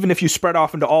 like, even if you spread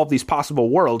off into all of these possible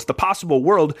worlds, the possible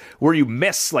world where you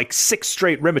miss, like, 6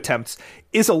 straight rim attempts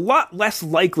is a lot less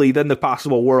likely than the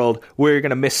possible world where you're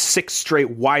going to miss 6 straight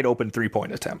wide-open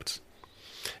three-point attempts.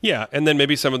 Yeah, and then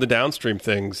maybe some of the downstream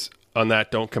things on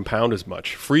that don't compound as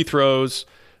much. Free throws,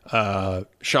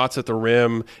 shots at the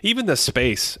rim, even the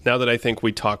space, now that I think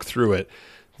we talk through it,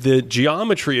 the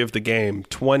geometry of the game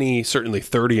 20, certainly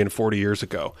 30 and 40 years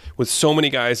ago, with so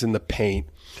many guys in the paint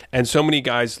and so many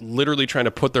guys literally trying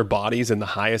to put their bodies in the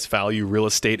highest value real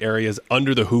estate areas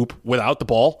under the hoop without the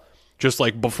ball, just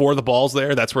like before the ball's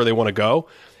there, that's where they want to go.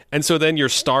 And so then your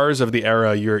stars of the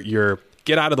era, your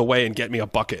get out of the way and get me a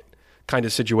bucket kind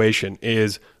of situation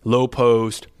is low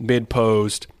post, mid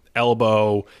post,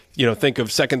 elbow. You know, think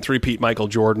of second three-peat Michael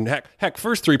Jordan. Heck,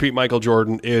 first three-peat Michael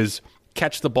Jordan is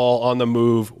catch the ball on the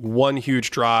move, one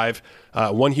huge drive,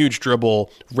 one huge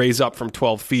dribble, raise up from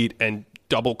 12 feet and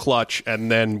double clutch, and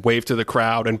then wave to the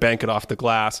crowd and bank it off the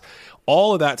glass.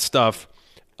 All of that stuff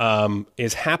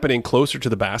is happening closer to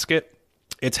the basket.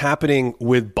 It's happening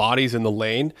with bodies in the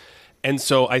lane. And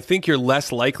so I think you're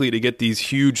less likely to get these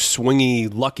huge,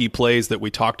 swingy, lucky plays that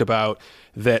we talked about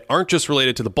that aren't just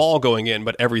related to the ball going in,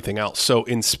 but everything else. So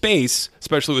in space,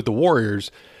 especially with the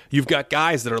Warriors, you've got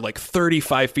guys that are like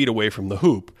 35 feet away from the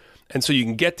hoop. And so you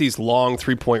can get these long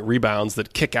three-point rebounds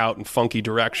that kick out in funky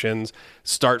directions,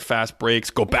 start fast breaks,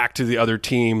 go back to the other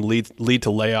team, lead to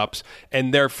layups.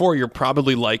 And therefore, you're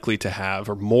probably likely to have,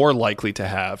 or more likely to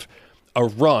have, a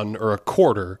run or a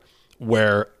quarter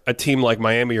where a team like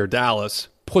Miami or Dallas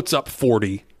puts up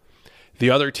 40,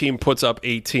 the other team puts up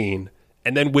 18,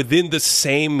 and then within the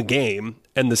same game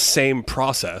and the same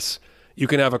process, you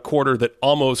can have a quarter that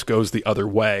almost goes the other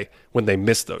way when they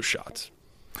miss those shots.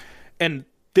 And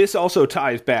this also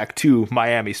ties back to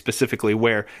Miami specifically,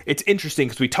 where it's interesting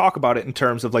because we talk about it in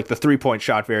terms of like the three-point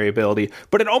shot variability,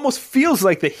 but it almost feels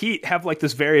like the Heat have like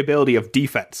this variability of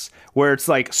defense, where it's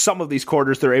like some of these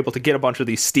quarters they're able to get a bunch of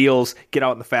these steals, get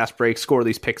out in the fast break, score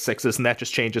these pick sixes, and that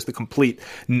just changes the complete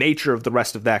nature of the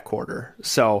rest of that quarter.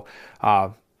 So,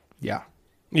 yeah.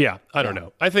 Yeah, I don't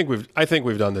know. I think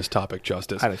we've done this topic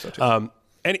justice. I think so too.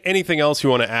 Anything else you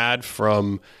want to add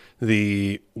from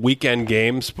the weekend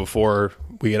games before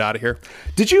we get out of here?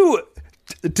 Did you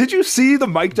see the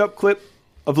mic'd up clip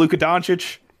of Luka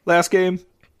Doncic last game?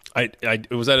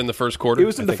 Was that in the first quarter? It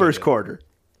was in the first quarter.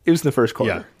 It was in the first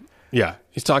quarter. Yeah.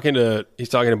 He's talking to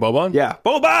Boban? Yeah.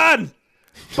 Boban!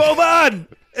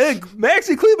 And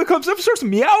Maxi Kleber comes up and starts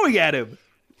meowing at him.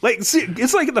 Like, see,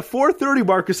 it's like in the 4:30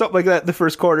 mark or something like that in the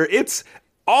first quarter. It's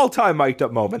all-time mic'd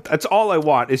up moment. That's all I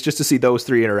want, is just to see those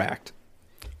three interact.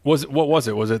 What was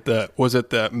it? Was it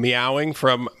the meowing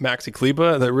from Maxi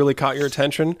Kleber that really caught your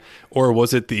attention, or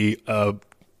was it the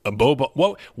Boban?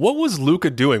 What was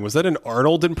Luka doing? Was that an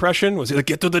Arnold impression? Was he like,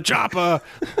 get to the chopper?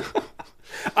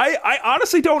 I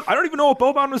honestly don't even know what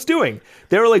Boban was doing.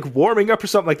 They were like warming up or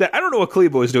something like that. I don't know what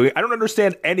Kleber was doing. I don't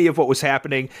understand any of what was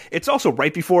happening. It's also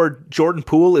right before Jordan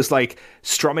Poole is like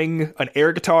strumming an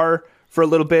air guitar for a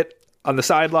little bit on the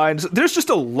sidelines. There's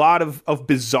just a lot of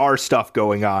bizarre stuff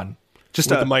going on. Just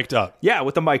with the mic'd up. Yeah,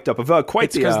 with the mic'd up.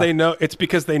 It's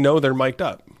because they know they're mic'd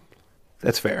up.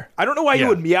 That's fair. I don't know why you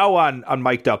would meow on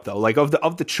mic'd up though. Like of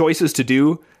the choices to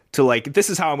do, to like, this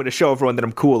is how I'm going to show everyone that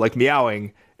I'm cool. Like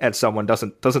meowing at someone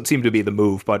doesn't seem to be the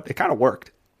move, but it kind of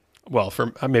worked. Well,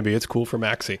 maybe it's cool for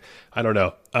Maxi. I don't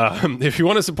know. If you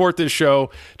want to support this show,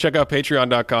 check out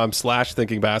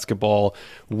patreon.com/thinkingbasketball.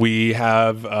 We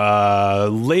have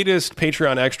latest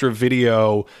Patreon extra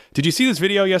video. Did you see this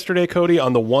video yesterday, Cody,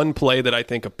 on the one play that I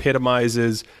think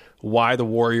epitomizes why the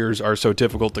Warriors are so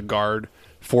difficult to guard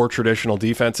for traditional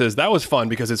defenses? That was fun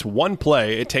because it's one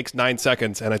play. It takes 9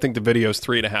 seconds, and I think the video is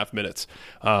 3.5 minutes.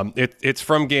 It's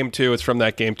from Game 2. It's from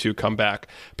that Game 2 comeback.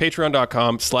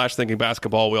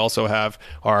 Patreon.com/thinkingbasketball. We also have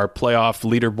our playoff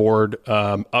leaderboard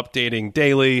updating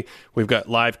daily. We've got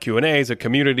live Q&As, a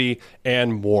community,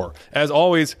 and more. As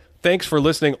always, Thanks for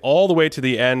listening all the way to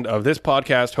the end of this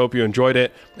podcast. Hope you enjoyed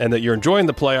it and that you're enjoying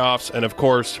the playoffs. And of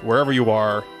course, wherever you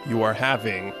are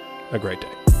having a great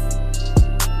day.